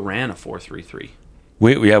ever ran a 4-3-3.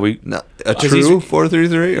 We a true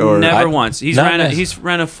 4-3-3 or never once. He's ran a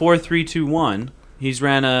 4-3-2-1. He's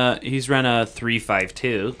ran a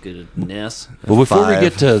 3-5-2. Goodness. Well, before we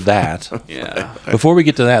get to that,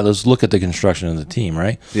 let's look at the construction of the team,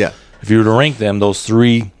 right? Yeah. If you were to rank them, those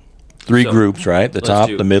three groups, right? The top,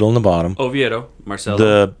 the middle, and the bottom. Oviedo,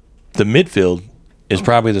 Marcelo. The midfield is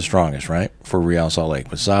probably the strongest, right, for Real Salt Lake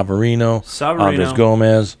with Savarino, Andres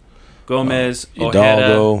Gomez,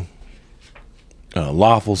 Hidalgo,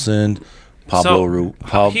 Loffelson, Pablo.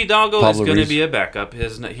 Hidalgo is going to be a backup.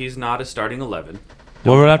 He's not a starting 11.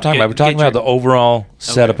 Well, we're not talking about. We're talking about the overall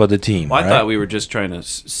setup of the team. Well, I right? thought we were just trying to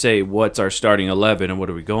say what's our starting 11 and what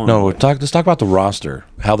are we going. No, with. let's talk about the roster,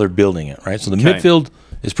 how they're building it, right? So the midfield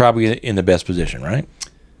is probably in the best position, right?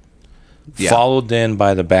 Yeah. Followed then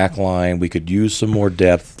by the back line. We could use some more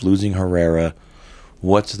depth. Losing Herrera,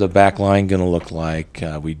 what's the back line going to look like?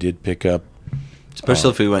 We did pick up, especially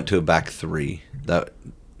if we went to a back 3. That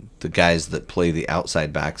the guys that play the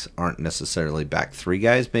outside backs aren't necessarily back 3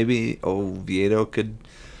 guys. Maybe Oviedo could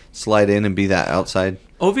slide in and be that outside.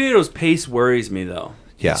 Oviedo's pace worries me, though.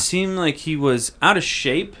 Yeah. It seemed like he was out of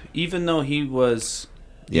shape, even though he was,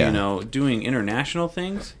 doing international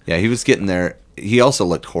things. Yeah, he was getting there. He also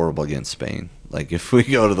looked horrible against Spain. Like if we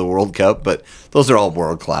go to the World Cup, but those are all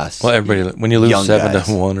world class. Well, everybody, when you lose Young guys.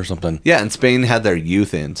 7-1 or something. Yeah, and Spain had their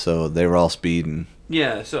youth in, so they were all speed and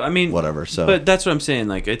Yeah, so I mean, whatever. So, but that's what I'm saying.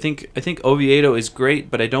 Like, I think Oviedo is great,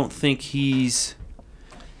 but I don't think he's,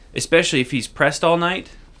 especially if he's pressed all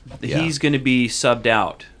night, he's going to be subbed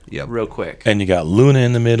out real quick. And you got Luna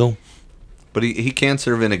in the middle. but he can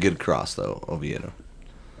serve in a good cross though, Oviedo.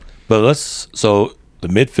 But so the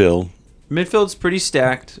Midfield's pretty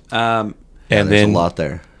stacked. and there's then a lot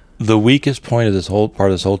there. the weakest point of this whole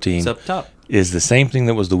team It's up top. is the same thing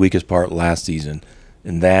that was the weakest part last season,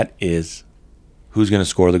 and that is who's going to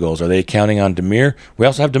score the goals. Are they counting on Demir? We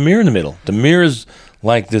also have Demir in the middle. Demir is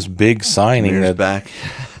like this big signing Demir's that back.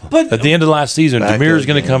 But at the end of last season, Back Demir is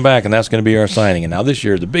again. going to come back, and that's going to be our signing. And now this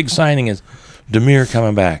year, the big signing is Demir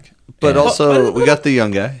coming back. But And- also, we got the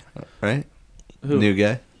young guy, right? Who? New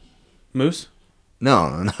guy. Moose?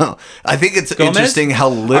 No. I think it's Gomez? interesting how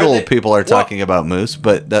little Are they- people are well, talking about Moose,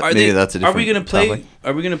 but maybe that's a different Are we gonna play? topic.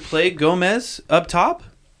 Are we gonna play Gomez up top?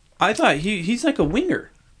 I thought he's like a winger.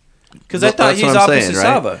 Because I Well, thought that's he's what I'm opposite saying, right?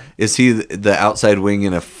 Sava. Is he the outside wing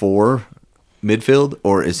in a 4 midfield,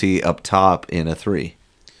 or is he up top in a 3?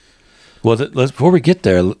 Well, before we get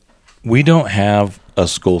there, we don't have a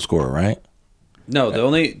goal scorer, right? No, the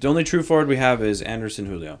only true forward we have is Anderson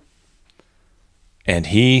Julio. And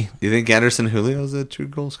he You think Anderson Julio is a true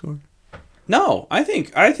goal scorer? No, I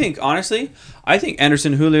think honestly, I think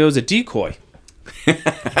Anderson Julio is a decoy.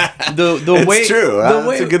 the It's way true. the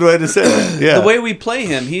That's a good way to say it. Yeah. The way we play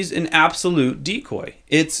him, he's an absolute decoy.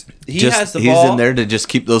 He has the he's ball. in there to just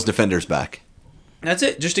keep those defenders back. That's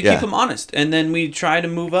it, just to Yeah. keep him honest. And then we try to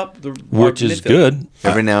move up the which is midfield. good.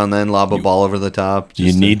 Every now and then, lob a ball over the top.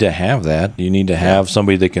 You need to have that. You need to have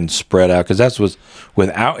somebody that can spread out, because that's what's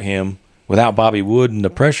without him, without Bobby Wood and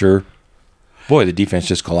the pressure. Boy, the defense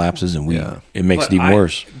just collapses, and it makes But it even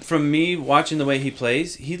worse. From me watching the way he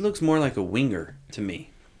plays, he looks more like a winger to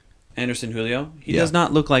me. Anderson Julio. He does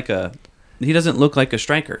not look like a. He doesn't look like a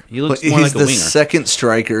striker. He looks But more he's like a the winger. second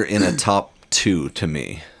striker in a top 2 to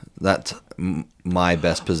me. That's my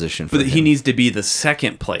best position for But him. he needs to be the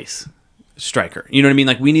second place striker. You know what I mean?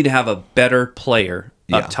 Like, we need to have a better player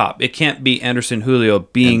up top. It can't be Anderson Julio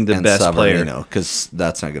being the best player. Because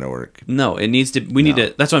that's not going to work. No, it needs to. We need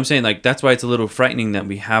to. That's what I'm saying. Like, that's why it's a little frightening that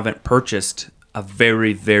we haven't purchased a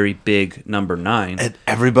very, very big number 9. And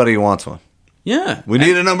everybody wants one. Yeah, We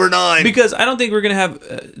need a number 9. because I don't think we're gonna have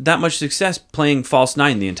that much success playing false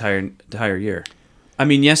 9 the entire year. I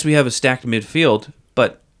mean, yes, we have a stacked midfield,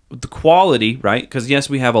 but the quality, right? Because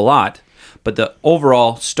yes, we have a lot, but the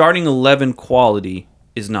overall starting 11 quality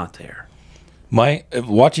is not there.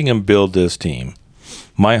 Watching him build this team,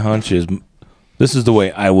 my hunch is this is the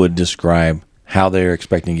way I would describe how they're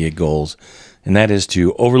expecting to get goals, and that is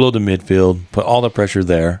to overload the midfield, put all the pressure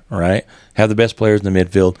there, right? Have the best players in the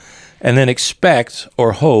midfield, and then expect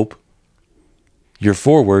or hope your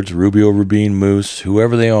forwards, Rubio, Rubin, Moose,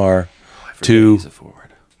 whoever they are, to He's a forward.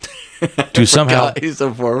 to somehow He's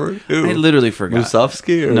a forward. Who? I literally forgot.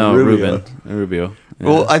 Musovsky or No, Rubio? Rubio. Yeah.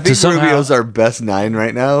 Well, I think somehow- Rubio's our best 9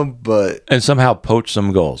 right now, but and somehow poach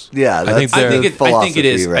some goals. yeah, I think that's they're- I think it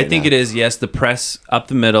is. philosophy right I think now. it is. Yes, the press up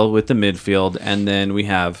the middle with the midfield, and then we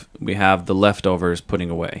have the leftovers putting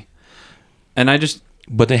away. And I just,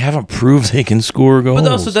 But they haven't proved they can score goals.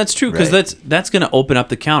 but also that's true, because Right. that's going to open up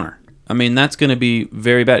the counter. I mean, that's going to be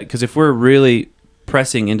very bad, because if we're really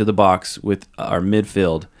pressing into the box with our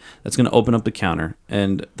midfield, that's going to open up the counter,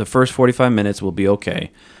 and the first 45 minutes will be okay.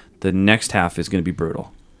 The next half is going to be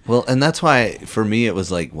brutal. Well, and that's why for me it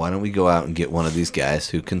was like, why don't we go out and get one of these guys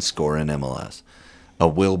who can score in MLS? A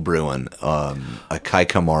Will Bruin, a Kai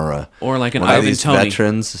Kamara, Or like an one of Ivan these Toney.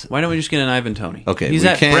 veterans. Why don't we just get an Ivan Toney? Okay, he's we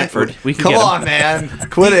at can't, Brentford. We can come get him. on, man,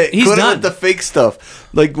 quit it. He's Quit it done. with the fake stuff.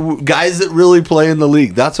 Like guys that really play in the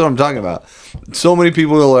league. That's what I'm talking about. So many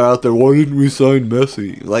people are out there. Why didn't we sign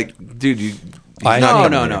Messi? Like, dude, he's not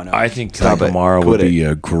coming here. No. I think Stop Kai it. Kamara would Quit be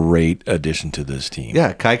a great addition to this team.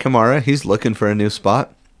 Yeah, Kai Kamara, he's looking for a new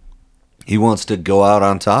spot. He wants to go out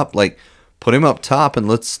on top. Like, put him up top and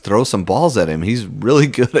let's throw some balls at him. He's really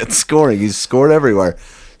good at scoring. He's scored everywhere.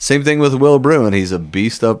 Same thing with Will Bruin. He's a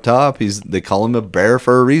beast up top. They call him a bear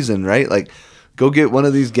for a reason, right? Like, go get one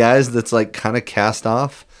of these guys that's like kind of cast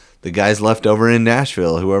off. The guys left over in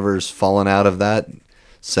Nashville, whoever's fallen out of that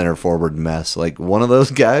center forward mess. Like, one of those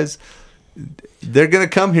guys, they're going to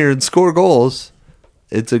come here and score goals.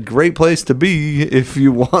 It's a great place to be if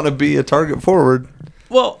you want to be a target forward.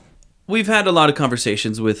 Well, we've had a lot of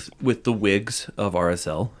conversations with the Whigs of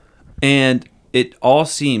RSL, and it all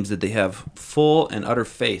seems that they have full and utter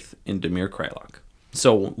faith in Demir Krylak.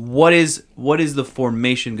 So what is the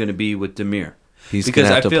formation going to be with Demir? He's going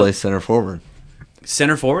to have to play center forward.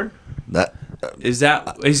 center forward. That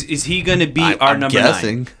Is he going to be our I'm number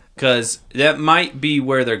guessing. 9? Because that might be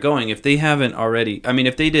where they're going. If they haven't already, I mean,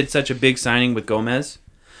 if they did such a big signing with Gomez,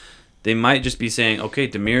 they might just be saying, okay,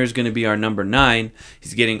 Demir is going to be our number 9.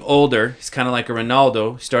 He's getting older. He's kind of like a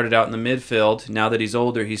Ronaldo. He started out in the midfield. Now that he's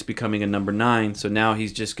older, he's becoming a number 9. So now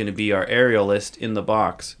he's just going to be our aerialist in the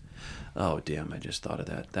box. Oh, damn, I just thought of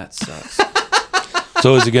that. That sucks.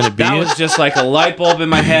 So is it going to be? That was just like a light bulb in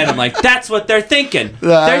my head. I'm like, that's what they're thinking.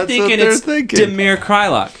 They're thinking it's Damir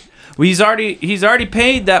Kreilach. Well, he's already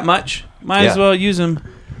paid that much. Might as well use him.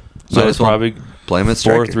 So it's probably blame it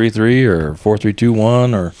 4-3-3 or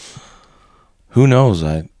 4-3-2-1 or who knows?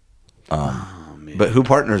 But who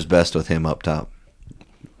partners best with him up top?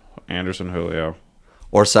 Anderson Julio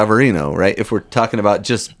or Savarino, right? If we're talking about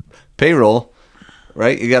just payroll,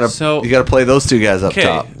 right? You gotta play those two guys up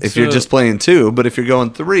top. If you're just playing 2, but if you're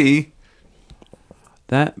going 3,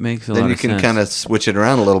 that makes a lot of sense. Then you can kind of switch it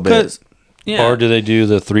around a little bit. Yeah. Or do they do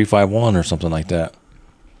the 3-5-1 or something like that,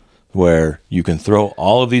 where you can throw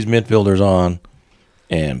all of these midfielders on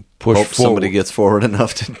and push Hope forward. Somebody gets forward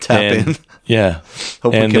enough to tap in. Yeah.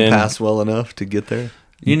 Hope we can pass well enough to get there.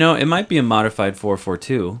 You know, it might be a modified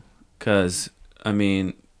 4-4-2 because, I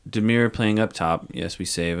mean, Demir playing up top, yes, we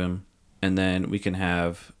save him. And then we can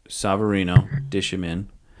have Savarino dish him in.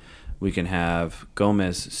 We can have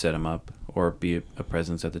Gomez set him up or be a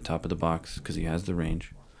presence at the top of the box because he has the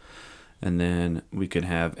range. And then we could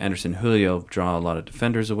have Anderson Julio draw a lot of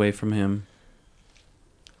defenders away from him.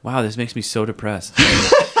 Wow, this makes me so depressed.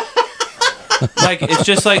 Like, it's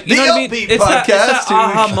just like, you know what I mean? It's that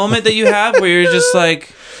aha moment that you have where you're just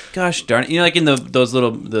like, gosh darn it. You know, like in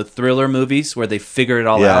the thriller movies where they figure it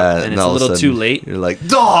all out and it's a little too late. You're like,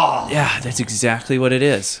 duh! Yeah, that's exactly what it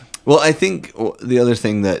is. Well, I think the other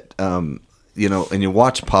thing that, you know, and you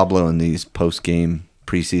watch Pablo in these post-game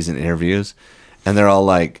preseason interviews, and they're all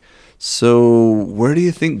like, so where do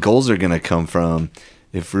you think goals are going to come from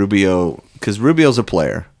if Rubio, because Rubio's a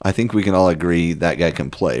player. I think we can all agree that guy can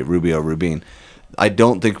play, Rubin. I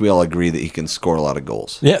don't think we all agree that he can score a lot of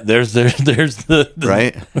goals. Yeah, there's the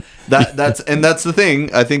right. That's the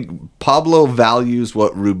thing. I think Pablo values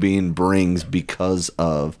what Rubin brings because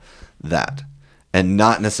of that, and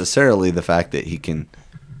not necessarily the fact that he can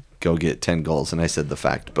go get 10 goals. And I said the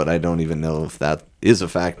fact, but I don't even know if that is a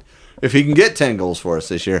fact. If he can get 10 goals for us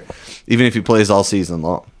this year, even if he plays all season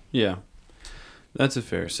long. Yeah, that's a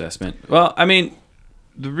fair assessment. Well, I mean,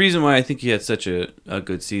 the reason why I think he had such a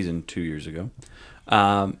good season 2 years ago,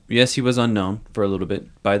 yes, he was unknown for a little bit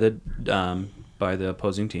by the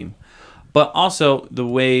opposing team, but also the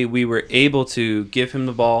way we were able to give him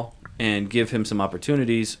the ball and give him some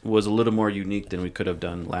opportunities was a little more unique than we could have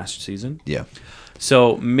done last season. Yeah.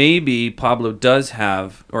 So maybe Pablo does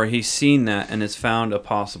have, or he's seen that and has found a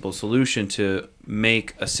possible solution to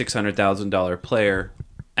make a $600,000 player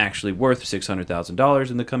actually worth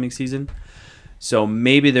 $600,000 in the coming season. So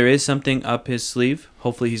maybe there is something up his sleeve.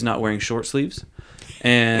 Hopefully he's not wearing short sleeves.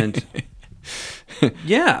 And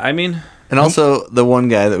yeah, I mean. And also the one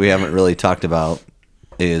guy that we haven't really talked about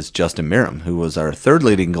is Justin Miram, who was our third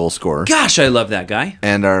leading goal scorer. Gosh, I love that guy.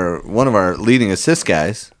 And one of our leading assist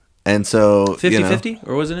guys. And so 50-50,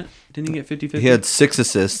 or wasn't it? Didn't he get 50-50? He had 6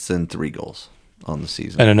 assists and 3 goals on the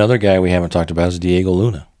season. And another guy we haven't talked about is Diego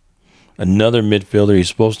Luna. Another midfielder.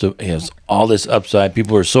 He has all this upside.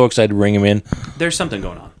 People are so excited to bring him in. There's something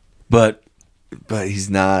going on. But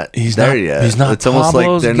he's not there yet. He's not. It's almost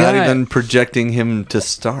Pablo's like they're guy. not even projecting him to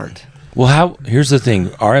start. Well, here's the thing.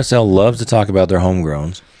 RSL loves to talk about their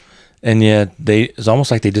homegrowns, and yet it's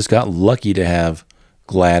almost like they just got lucky to have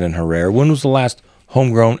Glad and Herrera. When was the last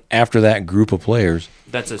homegrown after that group of players?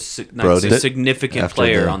 That's a significant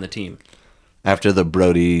player on the team. After the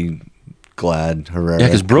Brody, Glad, Herrera. Yeah,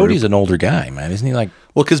 because Brody's an older guy, man. Isn't he like...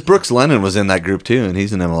 Well, because Brooks Lennon was in that group too, and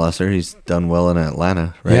he's an MLSer. He's done well in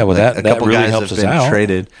Atlanta, right? Yeah, well, that really guys helps have us been out.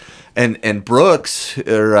 Traded. And Brooks,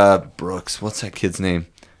 what's that kid's name?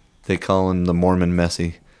 They call him the Mormon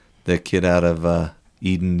Messi, the kid out of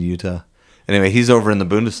Eden, Utah. Anyway, he's over in the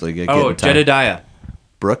Bundesliga. Oh, Jedediah.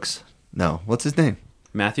 Brooks? No, what's his name?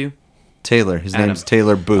 Matthew? Taylor. His Adam. name's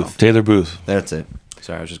Taylor Booth. Oh. Taylor Booth. That's it.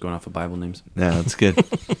 Sorry, I was just going off of Bible names. Yeah, that's good.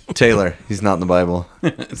 Taylor. He's not in the Bible.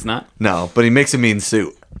 It's not? No, but he makes a mean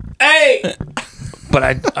suit. Hey! But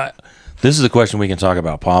I this is a question we can talk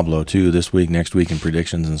about Pablo too this week, next week, in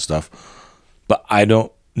predictions and stuff. But I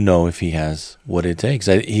don't know if he has what it takes.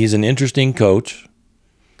 He's an interesting coach.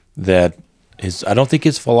 I don't think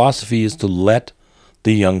his philosophy is to let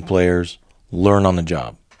the young players learn on the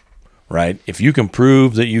job, right? If you can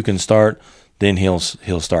prove that you can start, then he'll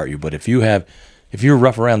start you. But if you're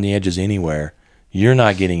rough around the edges anywhere, you're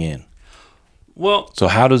not getting in. Well, So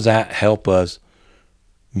how does that help us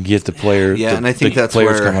get the players? Yeah, and I think that's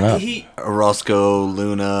players where coming up. Orozco,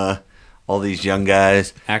 Luna, all these young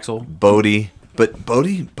guys, Axel. Bodie. But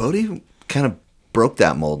Bodie kind of broke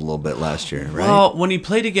that mold a little bit last year, right? Well, when he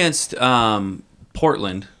played against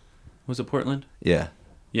Portland, was it Portland? Yeah.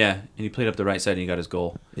 Yeah, and he played up the right side and he got his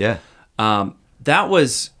goal. Yeah. That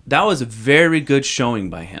was a very good showing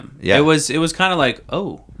by him. Yeah. It was kind of like,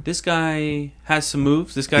 oh, this guy has some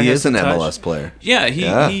moves. This guy He has is an some touch. MLS player. Yeah,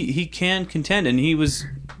 Yeah. he can contend, and he was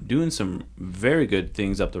doing some very good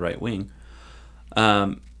things up the right wing.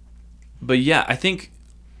 But yeah, I think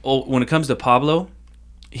when it comes to Pablo,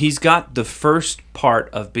 he's got the first part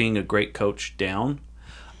of being a great coach down.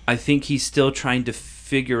 I think he's still trying to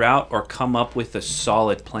figure out or come up with a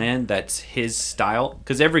solid plan that's his style,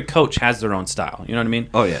 because every coach has their own style. You know what I mean?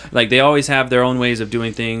 Oh, yeah. Like they always have their own ways of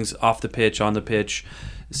doing things off the pitch, on the pitch,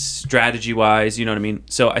 strategy wise. You know what I mean?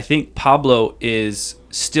 So I think Pablo is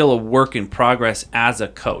still a work in progress as a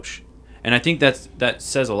coach. And I think that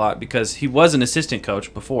says a lot, because he was an assistant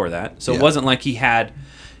coach before that. So Yeah. it wasn't like he had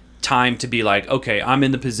time to be like, okay, I'm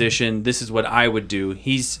in the position, this is what I would do.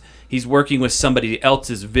 He's working with somebody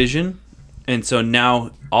else's vision, and so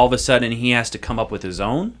now all of a sudden he has to come up with his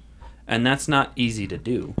own, and that's not easy to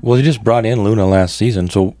do. Well, they just brought in Luna last season,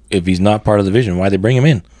 so if he's not part of the vision, why they bring him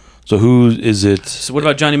in? So who is it? So what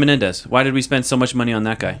about Johnny Menendez? Why did we spend so much money on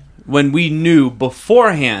that guy when we knew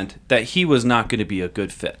beforehand that he was not going to be a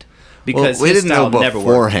good fit? Because Well, we his didn't know style never worked.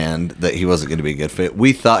 beforehand that he wasn't going to be a good fit.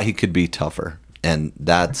 We thought he could be tougher, and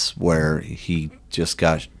that's where he just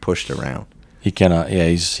got pushed around. He cannot. Yeah,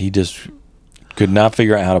 he just could not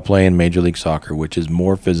figure out how to play in Major League Soccer, which is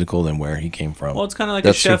more physical than where he came from. Well, it's kind of like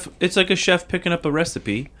That's a chef. true. It's like a chef picking up a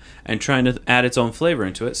recipe and trying to add its own flavor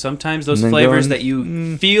into it. Sometimes those And then flavors going, that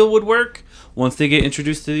you feel would work, once they get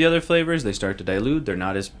introduced to the other flavors, they start to dilute. They're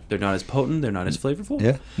not as potent. They're not as flavorful.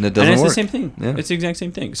 Yeah, and it doesn't it's work. the same thing. Yeah. It's the exact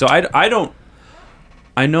same thing. So I don't.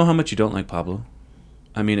 I know how much you don't like Pablo.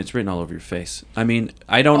 I mean, it's written all over your face. I mean,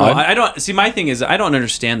 I don't know. I don't see. My thing is, I don't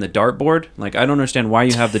understand the dartboard. Like, I don't understand why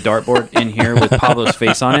you have the dartboard in here with Pablo's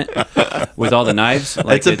face on it, with all the knives.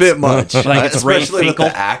 Like, It's a bit much, Like it's Ray especially with Finkel.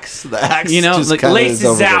 the axe. The axe, You know, just like kinda is over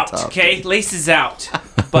laces the out, top. okay? Laces out.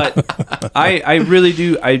 But I really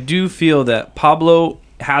do. I do feel that Pablo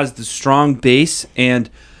has the strong base and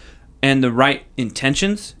the right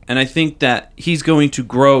intentions, and I think that he's going to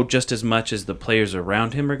grow just as much as the players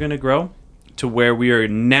around him are going to grow, to where we are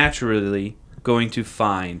naturally going to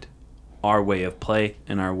find our way of play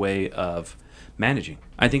and our way of managing.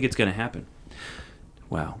 I think it's going to happen.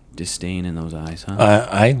 Wow, disdain in those eyes, huh?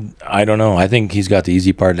 I don't know. I think he's got the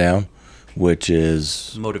easy part down, which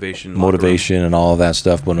is Motivation, and all of that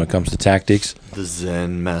stuff. But when it comes to tactics, The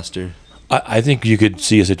Zen master. I think you could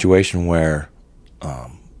see a situation where,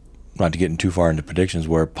 not to get too far into predictions,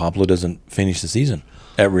 where Pablo doesn't finish the season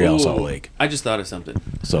at Real Salt Ooh, Lake. I just thought of something.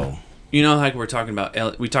 So You know, like we're talking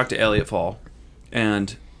about, we talked to Elliot Fall,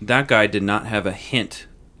 and that guy did not have a hint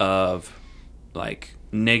of, like,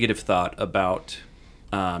 negative thought about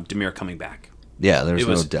Demir coming back. Yeah, there's It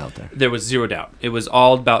was- no doubt there. There was zero doubt. It was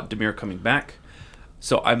all about Demir coming back.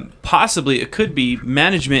 So it could be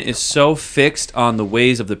management is so fixed on the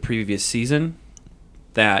ways of the previous season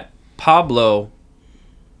that Pablo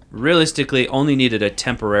realistically only needed a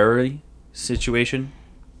temporary situation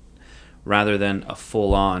rather than a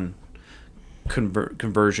full-on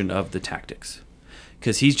conversion of the tactics,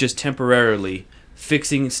 because he's just temporarily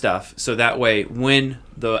fixing stuff so that way when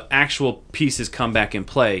the actual pieces come back in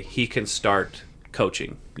play, he can start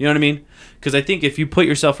coaching. You know what I mean? Because I think if you put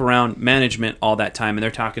yourself around management all that time and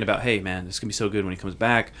they're talking about, hey man, this is gonna be so good when he comes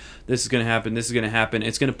back, this is gonna happen,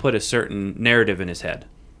 it's gonna put a certain narrative in his head,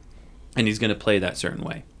 and he's gonna play that certain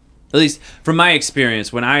way. At least from my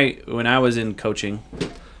experience, when I was in coaching,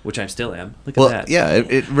 which I still am. Look at that. Yeah,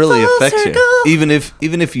 it really affects you. Even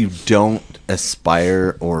if you don't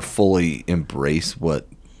aspire or fully embrace what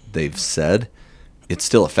they've said, it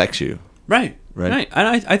still affects you. Right. Right. And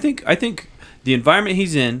I think the environment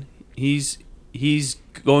he's in, he's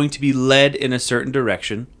going to be led in a certain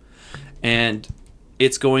direction, and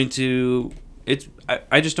it's going to.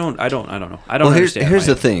 I just don't. I don't know. I don't understand. Here's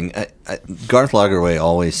the thing. Garth Lagerwey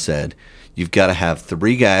always said, you've got to have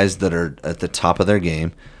 3 guys that are at the top of their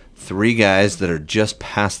game, 3 guys that are just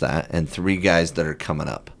past that, and 3 guys that are coming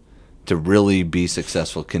up to really be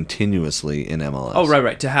successful continuously in MLS. Oh,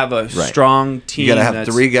 right. To have a strong team. You got to have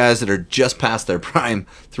 3 guys that are just past their prime,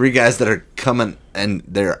 3 guys that are coming and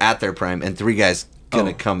they're at their prime, and 3 guys going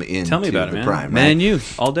to come in. Tell me about it, man. Prime, Man, right?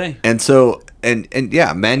 youth all day. And so, and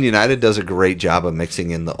yeah, Man United does a great job of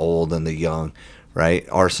mixing in the old and the young, right?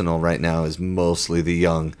 Arsenal right now is mostly the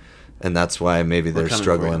young and that's why maybe they're coming for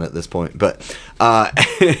struggling you. at this point. But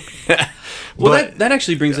Well, but that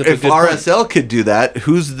actually brings up a if good point. RSL could do that,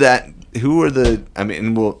 who are the? I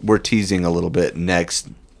mean, we're teasing a little bit next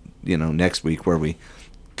week where we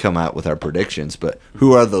come out with our predictions. But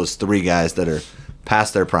who are those 3 guys that are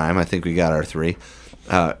past their prime? I think we got our 3.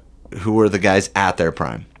 Who are the guys at their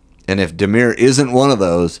prime? And if Demir isn't one of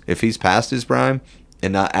those, if he's past his prime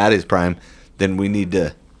and not at his prime, then we need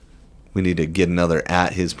to get another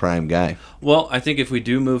at his prime guy. Well, I think if we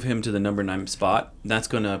do move him to the number 9 spot, that's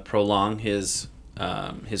going to prolong his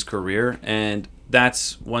career, and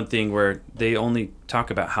that's one thing where they only talk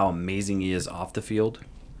about how amazing he is off the field,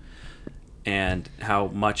 and how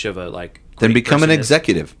much of a Then great become an person is.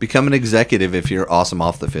 executive. Become an executive if you're awesome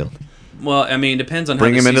off the field. Well, I mean, it depends on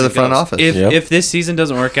Bring how him into the season front goes. office. If this season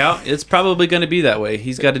doesn't work out, it's probably going to be that way.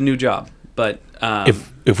 He's got a new job, but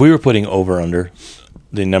If we were putting over under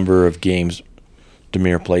the number of games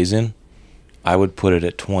Demir plays in, I would put it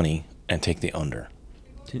at 20 and take the under.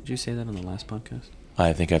 didn't you say that on the last podcast?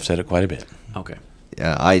 I think I've said it quite a bit. Okay,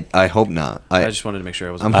 Yeah, I hope not. I just wanted to make sure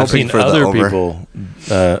I was. I'm I've hoping seen for the other over. people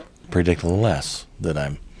predict less that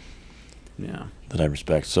I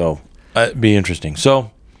respect. So it'd be interesting.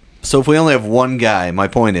 So So if we only have one guy, my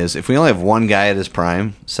point is, if we only have one guy at his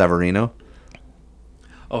prime, Severino,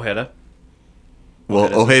 Ojeda. well,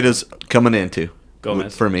 Ojeda's- Ojeda's coming into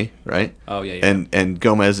Gomez. for me, right? Oh yeah. And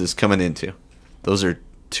Gomez is coming into. Those are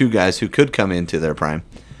 2 guys who could come into their prime,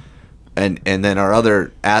 and then our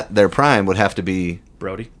other at their prime would have to be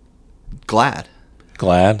Brody. Glad.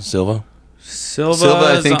 Silva,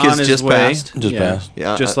 Silva, I think, on is his just way. passed. Just passed.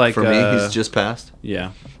 Yeah, Just like for me, he's just passed.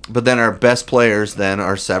 Yeah. But then our best players then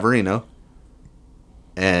are Severino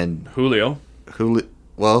and Julio. Julio.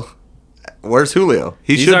 Well, where's Julio?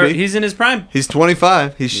 He's in his prime. He's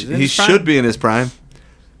 25. in He his prime. should be in his prime.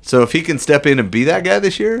 So if he can step in and be that guy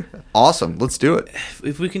this year, awesome. Let's do it.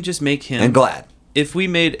 If we can just make him. And Glad. If we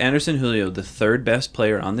made Anderson Julio the 3rd best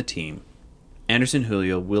player on the team, Anderson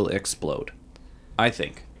Julio will explode. I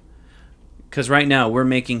think. Because right now we're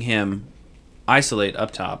making him isolate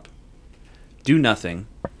up top, do nothing,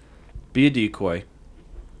 be a decoy,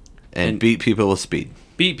 And beat people with speed.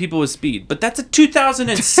 beat people with speed. But that's a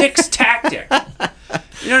 2006 tactic.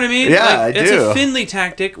 You know what I mean? Yeah, I It's do. a Finley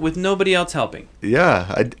tactic with nobody else helping.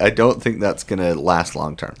 Yeah, I don't think that's going to last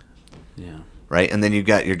long term. Yeah. Right? And then you've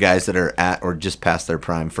got your guys that are at or just past their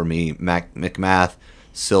prime for me, McMath,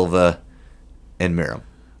 Silva, and Miram.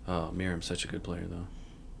 Oh, Miriam's such a good player, though.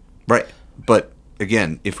 Right. But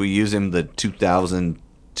again, if we use him the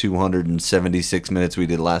 2,276 minutes we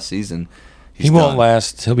did last season, he won't done.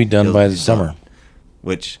 last. He'll be done by the He's summer. done.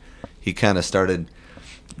 Which he kind of started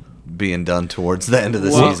being done towards the end of the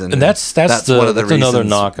Well, season. and that's one of the that's another reasons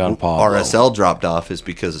knock on Pablo. RSL dropped off is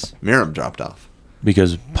because Miram dropped off.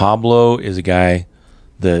 Because Pablo is a guy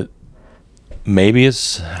that maybe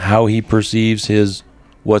it's how he perceives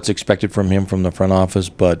what's expected from him from the front office,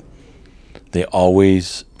 but they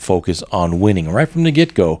always focus on winning right from the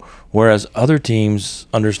get-go, whereas other teams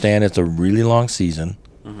understand it's a really long season.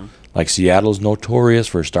 Mm-hmm. Like Seattle's notorious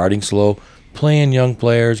for starting slow, playing young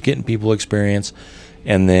players, getting people experience,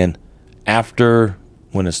 and then after,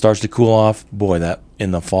 when it starts to cool off, boy, that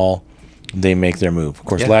in the fall, they make their move. Of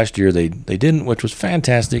course, Yeah. last year they didn't, which was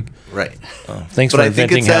fantastic. Right. Thanks But for I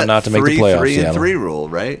think inventing it's how that not to make the 3, playoffs, 3 and Seattle. 3 rule,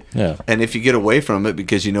 right? Yeah. And if you get away from it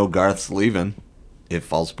because you know Garth's leaving, it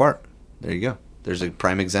falls apart. There you go. There's a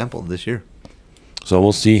prime example this year. So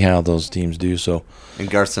we'll see how those teams do. So And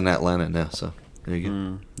Garth's in Atlanta now, so there you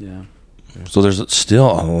go. Yeah. there's still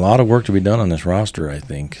a lot of work to be done on this roster, I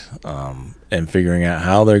think, and figuring out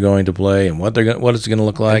how they're going to play and what it's going to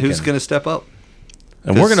look like. And who's going to step up?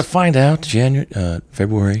 And we're going to find out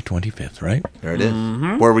February 25th, right? There it is.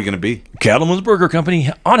 Where are we going to be? Cattleman's Burger Company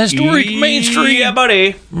on historic Main Street. Yeah,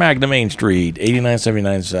 buddy. Magna Main Street,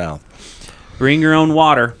 8979 South. Bring your own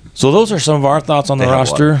water. So those are some of our thoughts on the They have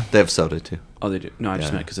roster. water. They have soda too. Oh, they do. No, I just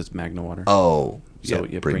Yeah. meant because it's Magna water. Oh, So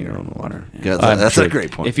yeah, you bring your own water. Yeah, I'm that's sure- a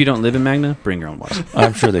great point. If you don't live in Magna, bring your own water.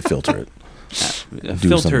 I'm sure they filter it. A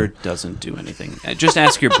filter doesn't do anything. Just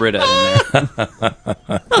ask your Brita in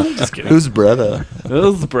there. Just kidding. Who's Bretta?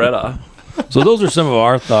 Who's Brita? So those are some of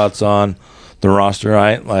our thoughts on the roster.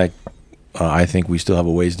 I think we still have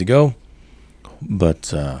a ways to go,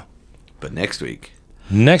 but But next week,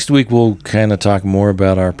 next week we'll kind of talk more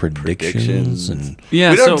about our predictions and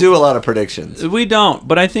Yeah, we don't do a lot of predictions. We don't,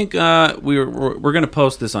 but I think we're going to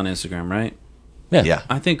post this on Instagram, right? Yeah.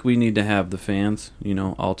 I think we need to have the fans,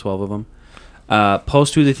 all 12 of them,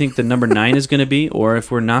 post who they think the number 9 is going to be, or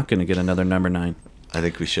if we're not going to get another number 9. I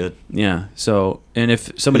think we should. Yeah. So, and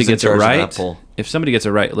if somebody Who's in gets it charge of right, that poll?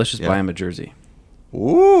 let's just Yeah. buy him a jersey.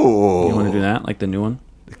 Ooh. You want to do that, like the new one?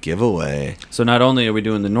 The giveaway. So not only are we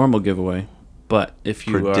doing the normal giveaway, but if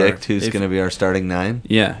you Predict who's going to be our starting 9?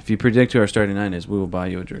 Yeah, if you predict who our starting 9 is, we will buy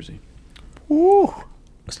you a jersey. Ooh.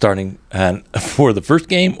 Starting for the first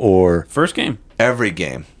game or First game. Every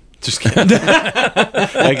game. Just kidding.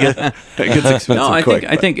 It gets expensive No, I quick.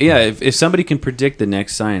 think yeah, if somebody can predict the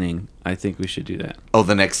next signing, I think we should do that. Oh,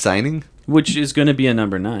 the next signing? Which is going to be a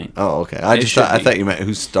number 9. Oh, okay. I thought you meant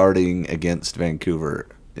who's starting against Vancouver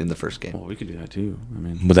in the first game. Well, we could do that too. I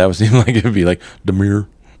mean, but that would seem like it would be like Demir.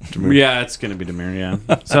 yeah, it's going to be Demir.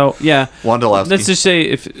 Yeah. So yeah, Wondolowski. let's just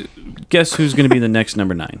say guess who's going to be the next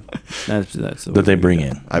number 9. That's the That they bring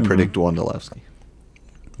in. I predict Wondolowski.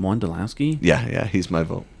 Wondolowski. Yeah, he's my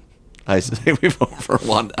vote. I say we vote for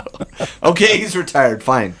Wando. Okay, he's retired.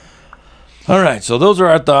 Fine. All right, so those are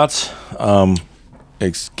our thoughts.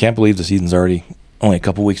 Can't believe the season's already only a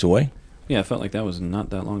couple weeks away, Yeah, I felt like that was not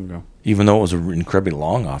that long ago. even though it was an incredibly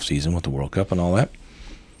long off season with the World Cup and all that.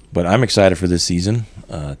 But I'm excited for this season.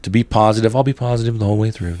 To be positive, I'll be positive the whole way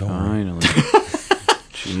through. Don't worry. Finally.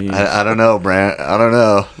 Jeez. I don't know, Brant. I don't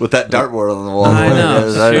know. With that dartboard on the wall. I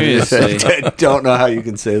know, seriously. I don't know how you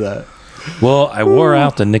can say that. Well, I wore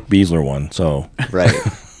out the Nick Beasler one, so Right.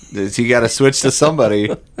 You got to switch to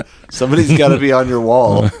somebody. Somebody's got to be on your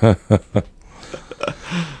wall.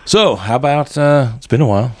 So, how about, it's been a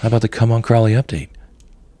while, how about the Come On Crawley update?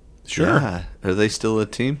 Sure. Yeah. Are they still a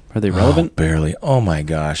team? Are they relevant? Oh, barely. Oh, my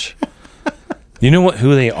gosh. You know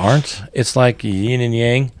who they aren't? It's like yin and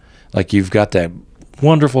yang. Like you've got that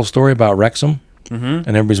wonderful story about Wrexham, and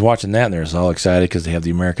everybody's watching that, and they're all excited because they have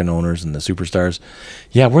the American owners and the superstars.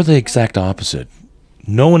 Yeah, we're the exact opposite.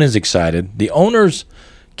 No one is excited. The owners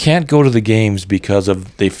can't go to the games because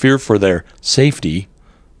they fear for their safety,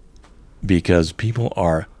 because people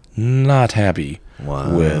are not happy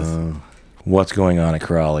with what's going on at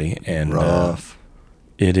Crawley, and Rough.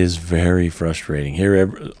 it is very frustrating.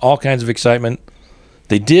 Here, all kinds of excitement.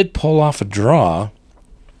 They did pull off a draw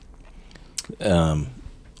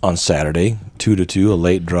on Saturday, 2-2, a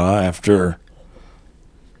late draw after.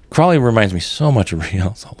 Crawley reminds me so much of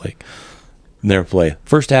Real Salt Lake. Their play.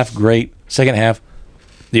 First half, great. Second half,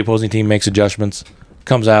 the opposing team makes adjustments,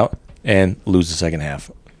 comes out, and loses the second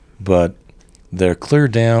half. But they're clear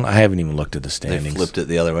down. I haven't even looked at the They standings. flipped it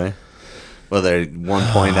the other way. Well, they're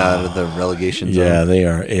 1 point out of the relegation zone. Yeah, they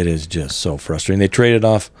are. It is just so frustrating.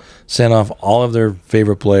 They sent off all of their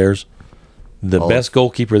favorite players. The best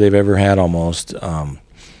goalkeeper they've ever had, almost,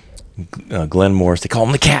 Glenn Morris. They call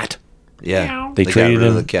him the Cat. Yeah. They traded got rid him.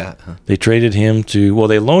 of the cat. Huh? They traded him to, well,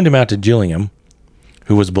 they loaned him out to Gillingham,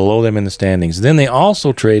 who was below them in the standings. Then they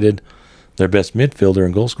also traded their best midfielder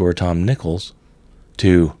and goal scorer, Tom Nichols,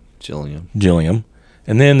 to Gillingham.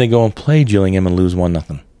 And then they go and play Gillingham and lose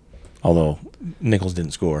 1-0. Although Nichols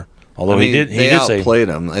didn't score. Although I mean, he they did say, outplayed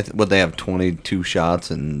them. What they have 22 shots,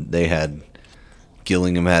 and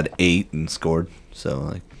Gillingham had 8 and scored. So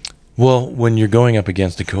like well, when you're going up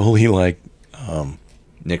against a goalie like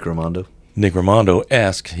Nick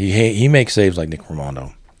Raimondo-esque, he makes saves like Nick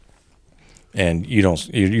Raimondo, and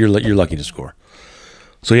you're lucky to score.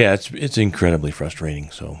 So yeah, it's incredibly frustrating.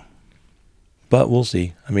 So, but we'll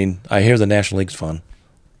see. I mean, I hear the National League's fun.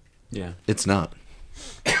 Yeah. It's not.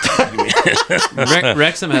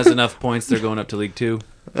 Wrexham has enough points. They're going up to League 2.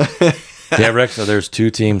 Yeah, Rex. So there's two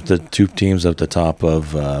teams at the top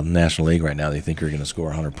of National League right now. They think are going to score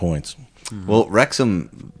 100 points. Well,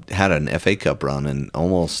 Wrexham had an FA Cup run and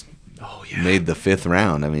almost made the 5th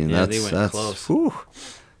round. I mean, Yeah, that's they went close. Whew.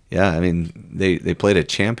 Yeah, I mean, they played a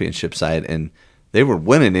championship side, and they were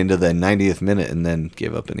winning into the 90th minute and then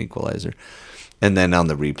gave up an equalizer. And then on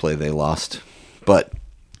the replay, they lost. But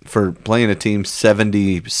for playing a team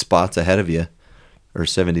 70 spots ahead of you, or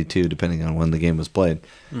 72, depending on when the game was played,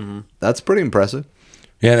 that's pretty impressive.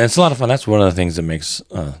 Yeah, and it's a lot of fun. That's one of the things that makes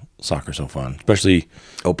soccer so fun, especially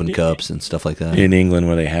Open cups and stuff like that. in England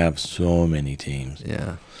where they have so many teams.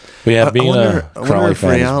 Yeah. But yeah, I being wonder a Crawley if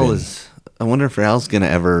fan Real has I wonder if Real's going to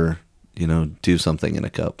ever, do something in a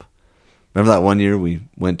cup. Remember that one year we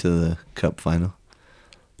went to the cup final?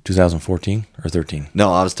 been 2014 or 13.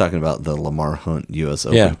 No, I was talking about the Lamar Hunt U.S.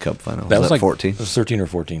 Open Cup final. That was that like 14? It was 13 or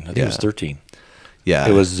 14. I think it was 13. Yeah.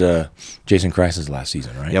 It was Jason Kreis's last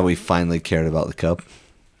season, right? Yeah, we finally cared about the cup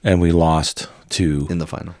And we lost to in the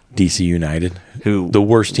final. DC United, Who the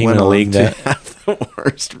worst team in went the on league. to That have the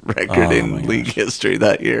worst record my in gosh. league history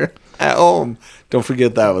that year. At home. Don't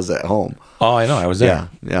forget that was at home. oh, I know, I was there.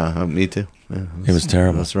 Yeah, me too. Yeah, It was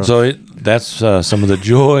terrible. That's rough. So that's some of the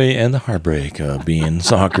joy and the heartbreak of being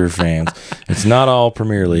soccer fans. It's not all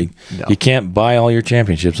Premier League. No. You can't buy all your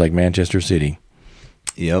championships like Manchester City.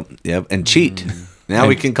 Yep, and cheat. Now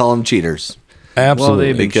we can call them cheaters.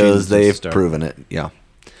 Absolutely. been cheating because since the they've start. proven it. Yeah,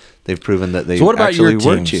 they've proven that they So what about actually your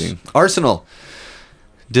were teams? cheating. Arsenal,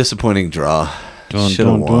 disappointing draw. Dun, Should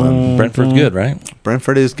have dun, won. dun. Brentford's good, right?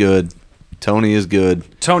 Brentford is good. Tony is good.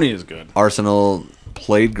 Tony is good. Arsenal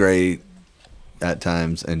played great at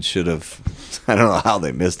times and should have. I don't know how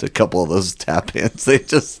they missed a couple of those tap ins. They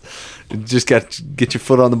just got to get your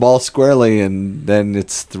foot on the ball squarely, and then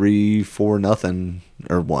it's 3-4 nothing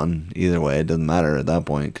or 1 either way. It doesn't matter at that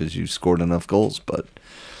point because you scored enough goals. But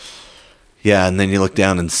yeah, and then you look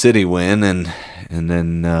down and City win, and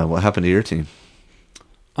then what happened to your team?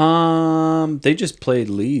 They just played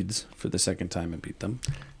Leeds for the second time and beat them.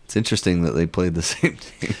 It's interesting that they played the same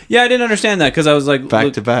team. Yeah, I didn't understand that because I was like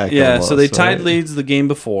Back to back, Yeah, almost, so they tied right? Leeds the game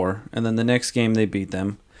before, and then the next game they beat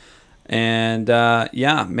them. And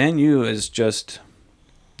yeah, Man U is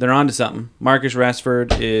they're on to something. Marcus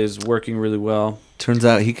Rashford is working really well. Turns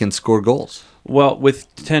out he can score goals. Well,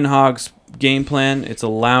 with Ten Hag's game plan, it's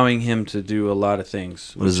allowing him to do a lot of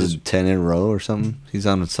things. What is it, 10 in a row or something? He's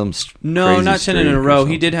on some No, crazy not 10 in streak a or row.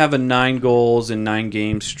 He something. did have a 9 goals in 9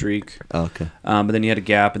 game streak. Oh, okay. But then he had a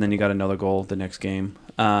gap, and then he got another goal the next game.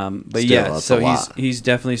 But Still, yeah, that's so a lot. he's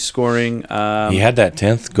definitely scoring. He had that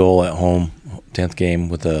 10th goal at home, 10th game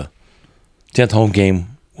with a 10th home game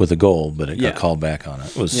with a goal, but it Yeah. got called back on it.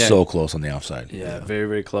 It was Yeah. so close on the offside. Yeah, very,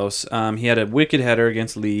 very close. He had a wicked header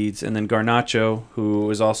against Leeds, and then Garnacho, who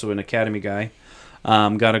is also an academy guy,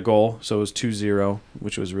 got a goal, so it was 2-0,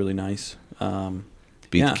 which was really nice.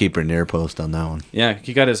 Beat Yeah. the keeper near post on that one. Yeah,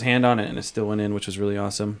 he got his hand on it, and it still went in, which was really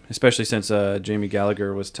awesome, especially since Jamie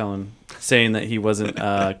Gallagher was saying that he wasn't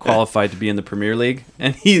qualified to be in the Premier League,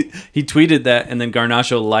 and he tweeted that, and then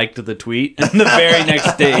Garnacho liked the tweet, and the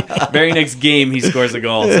very next game, he scores a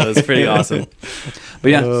goal, so it's pretty awesome.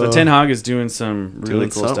 But yeah, so Ten Hag is doing some really Doing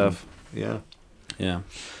cool something. stuff. Yeah. Yeah,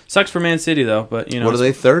 sucks for Man City though, but you know What are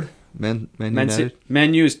they, third? Man United?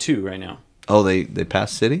 Man U is 2 right now. Oh, they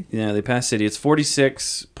passed City? Yeah, they passed City. It's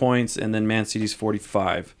 46 points, and then Man City's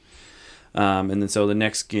 45. And then so the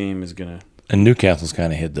next game is gonna. And Newcastle's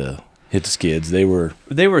kind of hit the skids. They were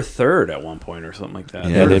third at one point or something like that.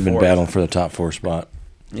 yeah, Third or they've been fourth. battling for the top 4 spot.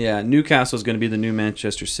 Yeah, Newcastle's going to be the new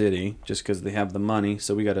Manchester City just because they have the money.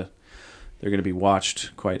 So they're going to be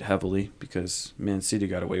watched quite heavily because Man City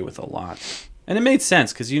got away with a lot. And it made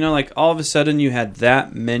sense because, like all of a sudden you had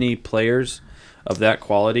that many players of that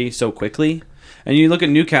quality so quickly. And you look at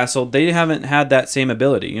Newcastle, they haven't had that same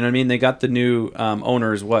ability. You know what I mean? They got the new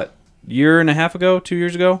owners, year and a half ago, 2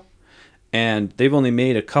 years ago? And they've only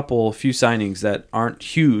made a few signings that aren't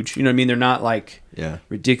huge. You know what I mean? They're not like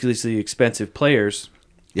ridiculously expensive players.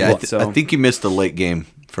 Yeah, So- I think you missed the late game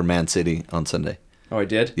for Man City on Sunday. Oh, I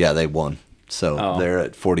did? Yeah, they won. So Oh. they're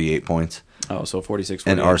at 48 points. Oh, so 46.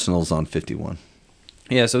 And 48. Arsenal's on 51.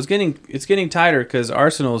 Yeah, so it's getting tighter because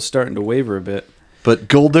Arsenal is starting to waver a bit. But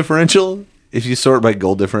goal differential, if you sort by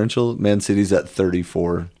goal differential, Man City's at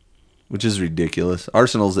 34, which is ridiculous.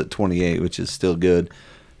 Arsenal's at 28, which is still good.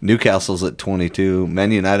 Newcastle's at 22.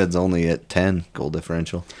 Man United's only at 10 goal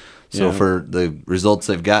differential. So Yeah. for the results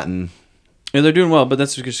they've gotten, Yeah, they're doing well, but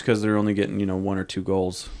that's just because they're only getting 1 or 2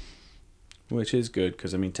 goals, which is good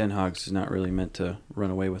because Ten Hag's is not really meant to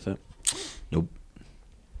run away with it. nope.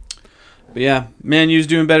 But yeah, Man U's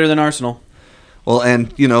doing better than Arsenal. Well,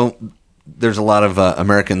 and, there's a lot of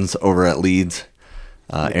Americans over at Leeds.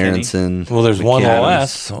 McKinney. Aronson. Well, there's one McAdams.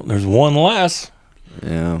 less. So there's one less.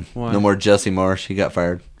 Yeah. Why? No more Jesse Marsh. He got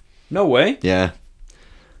fired. No way. Yeah.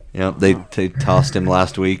 Yeah, they tossed him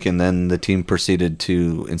last week, and then the team proceeded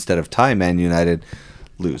to, instead of tie Man United,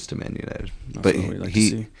 lose to Man United. That's what we like to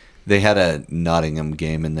see. they had a Nottingham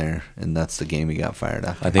game in there, and that's the game he got fired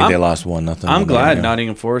after. I think they lost 1-0. I'm glad Yeah.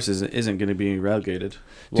 Nottingham Forest isn't going to be relegated.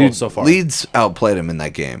 Well, Dude, so far. Leeds outplayed him in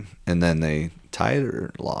that game, and then they tied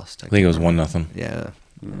or lost. I think it was 1-0. Yeah.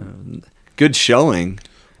 Good showing.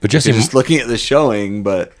 But Just, Jesse, just looking at the showing,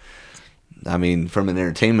 but I mean, from an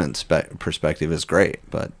entertainment perspective, it's great.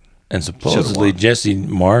 But and supposedly won. Jesse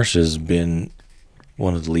Marsh has been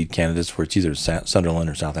one of the lead candidates for it's either Sunderland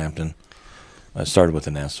or Southampton. It started with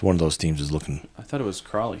an S. One of those teams is looking. I thought it was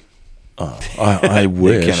Crawley. I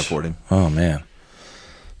wish they can't afford him. Oh man,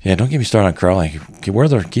 yeah. Don't get me started on Crawley.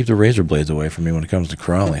 Keep the razor blades away from me when it comes to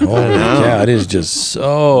Crawley. Holy cow, it is just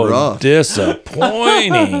so Rough.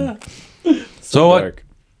 disappointing. So dark.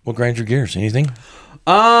 what grinds your gears? Anything?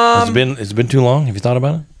 It's been too long. Have you thought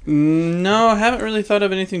about it? No, I haven't really thought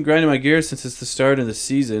of anything grinding my gears since it's the start of the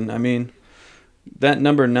season. I mean, that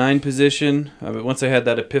number 9 position, once I had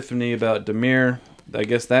that epiphany about Demir, I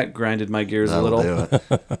guess that grinded my gears a That'll little. do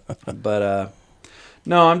it. But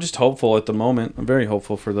no, I'm just hopeful at the moment. I'm very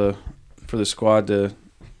hopeful for the squad to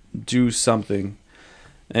do something.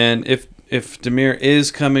 And if if Demir is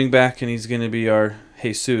coming back and he's going to be our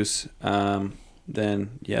Jesus,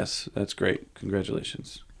 then yes, that's great.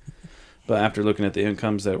 Congratulations. But after looking at the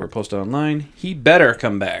incomes that were posted online, he better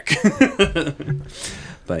come back.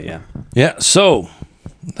 But yeah. Yeah, so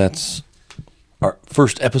that's our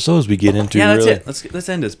first episode as we get into That's really... it. Let's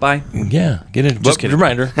end this. Bye. Yeah, get into... Just kidding.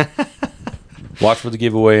 Reminder, watch for the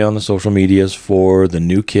giveaway on the social medias for the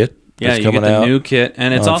new kit Yeah, that's you coming get the out new kit,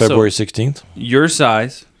 and it's on also February 16th. your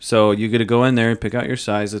size. So you got to go in there and pick out your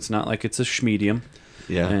size. It's not like it's a schmedium.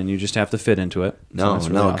 Yeah. And you just have to fit into it. So No, that's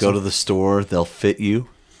really no. awesome. Go to the store. They'll fit you.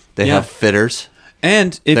 They Yeah. have fitters.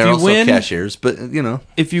 And if They're you also win, cashiers, but you know.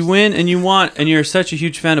 if you win and you're such a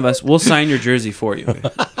huge fan of us, we'll sign your jersey for you.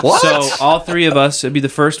 What? So all three of us would be the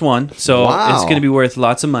first one. So Wow. it's going to be worth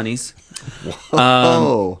lots of monies.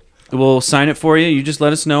 Oh, We'll sign it for you. You just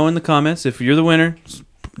let us know in the comments if you're the winner.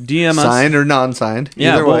 DM us. signed or non-signed?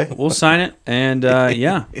 Yeah, Either way. we'll sign it, and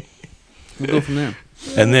yeah, we'll go from there.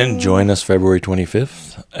 And then join us February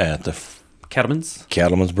 25th at the Cattleman's.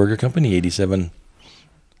 Cattleman's Burger Company, 87...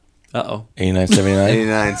 8979.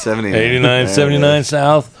 89.79. 8979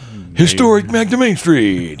 South, historic Magna Main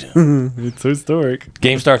Street. It's historic.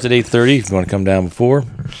 Game starts at 8:30. If you want to come down before,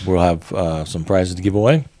 we'll have some prizes to give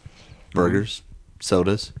away. Burgers,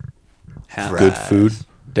 sodas. Good food.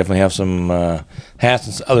 Definitely have some hats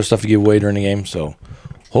and other stuff to give away during the game. So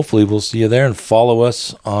hopefully we'll see you there, and follow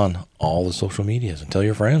us on all the social medias and tell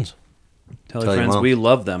your friends. Tell Tell your your friends mom. we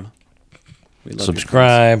love them. We love your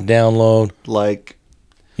Subscribe, download. Like,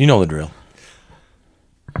 You know the drill.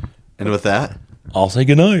 and with that, I'll say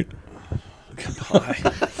goodnight.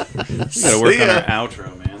 friends. We gotta work on our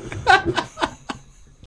outro, man.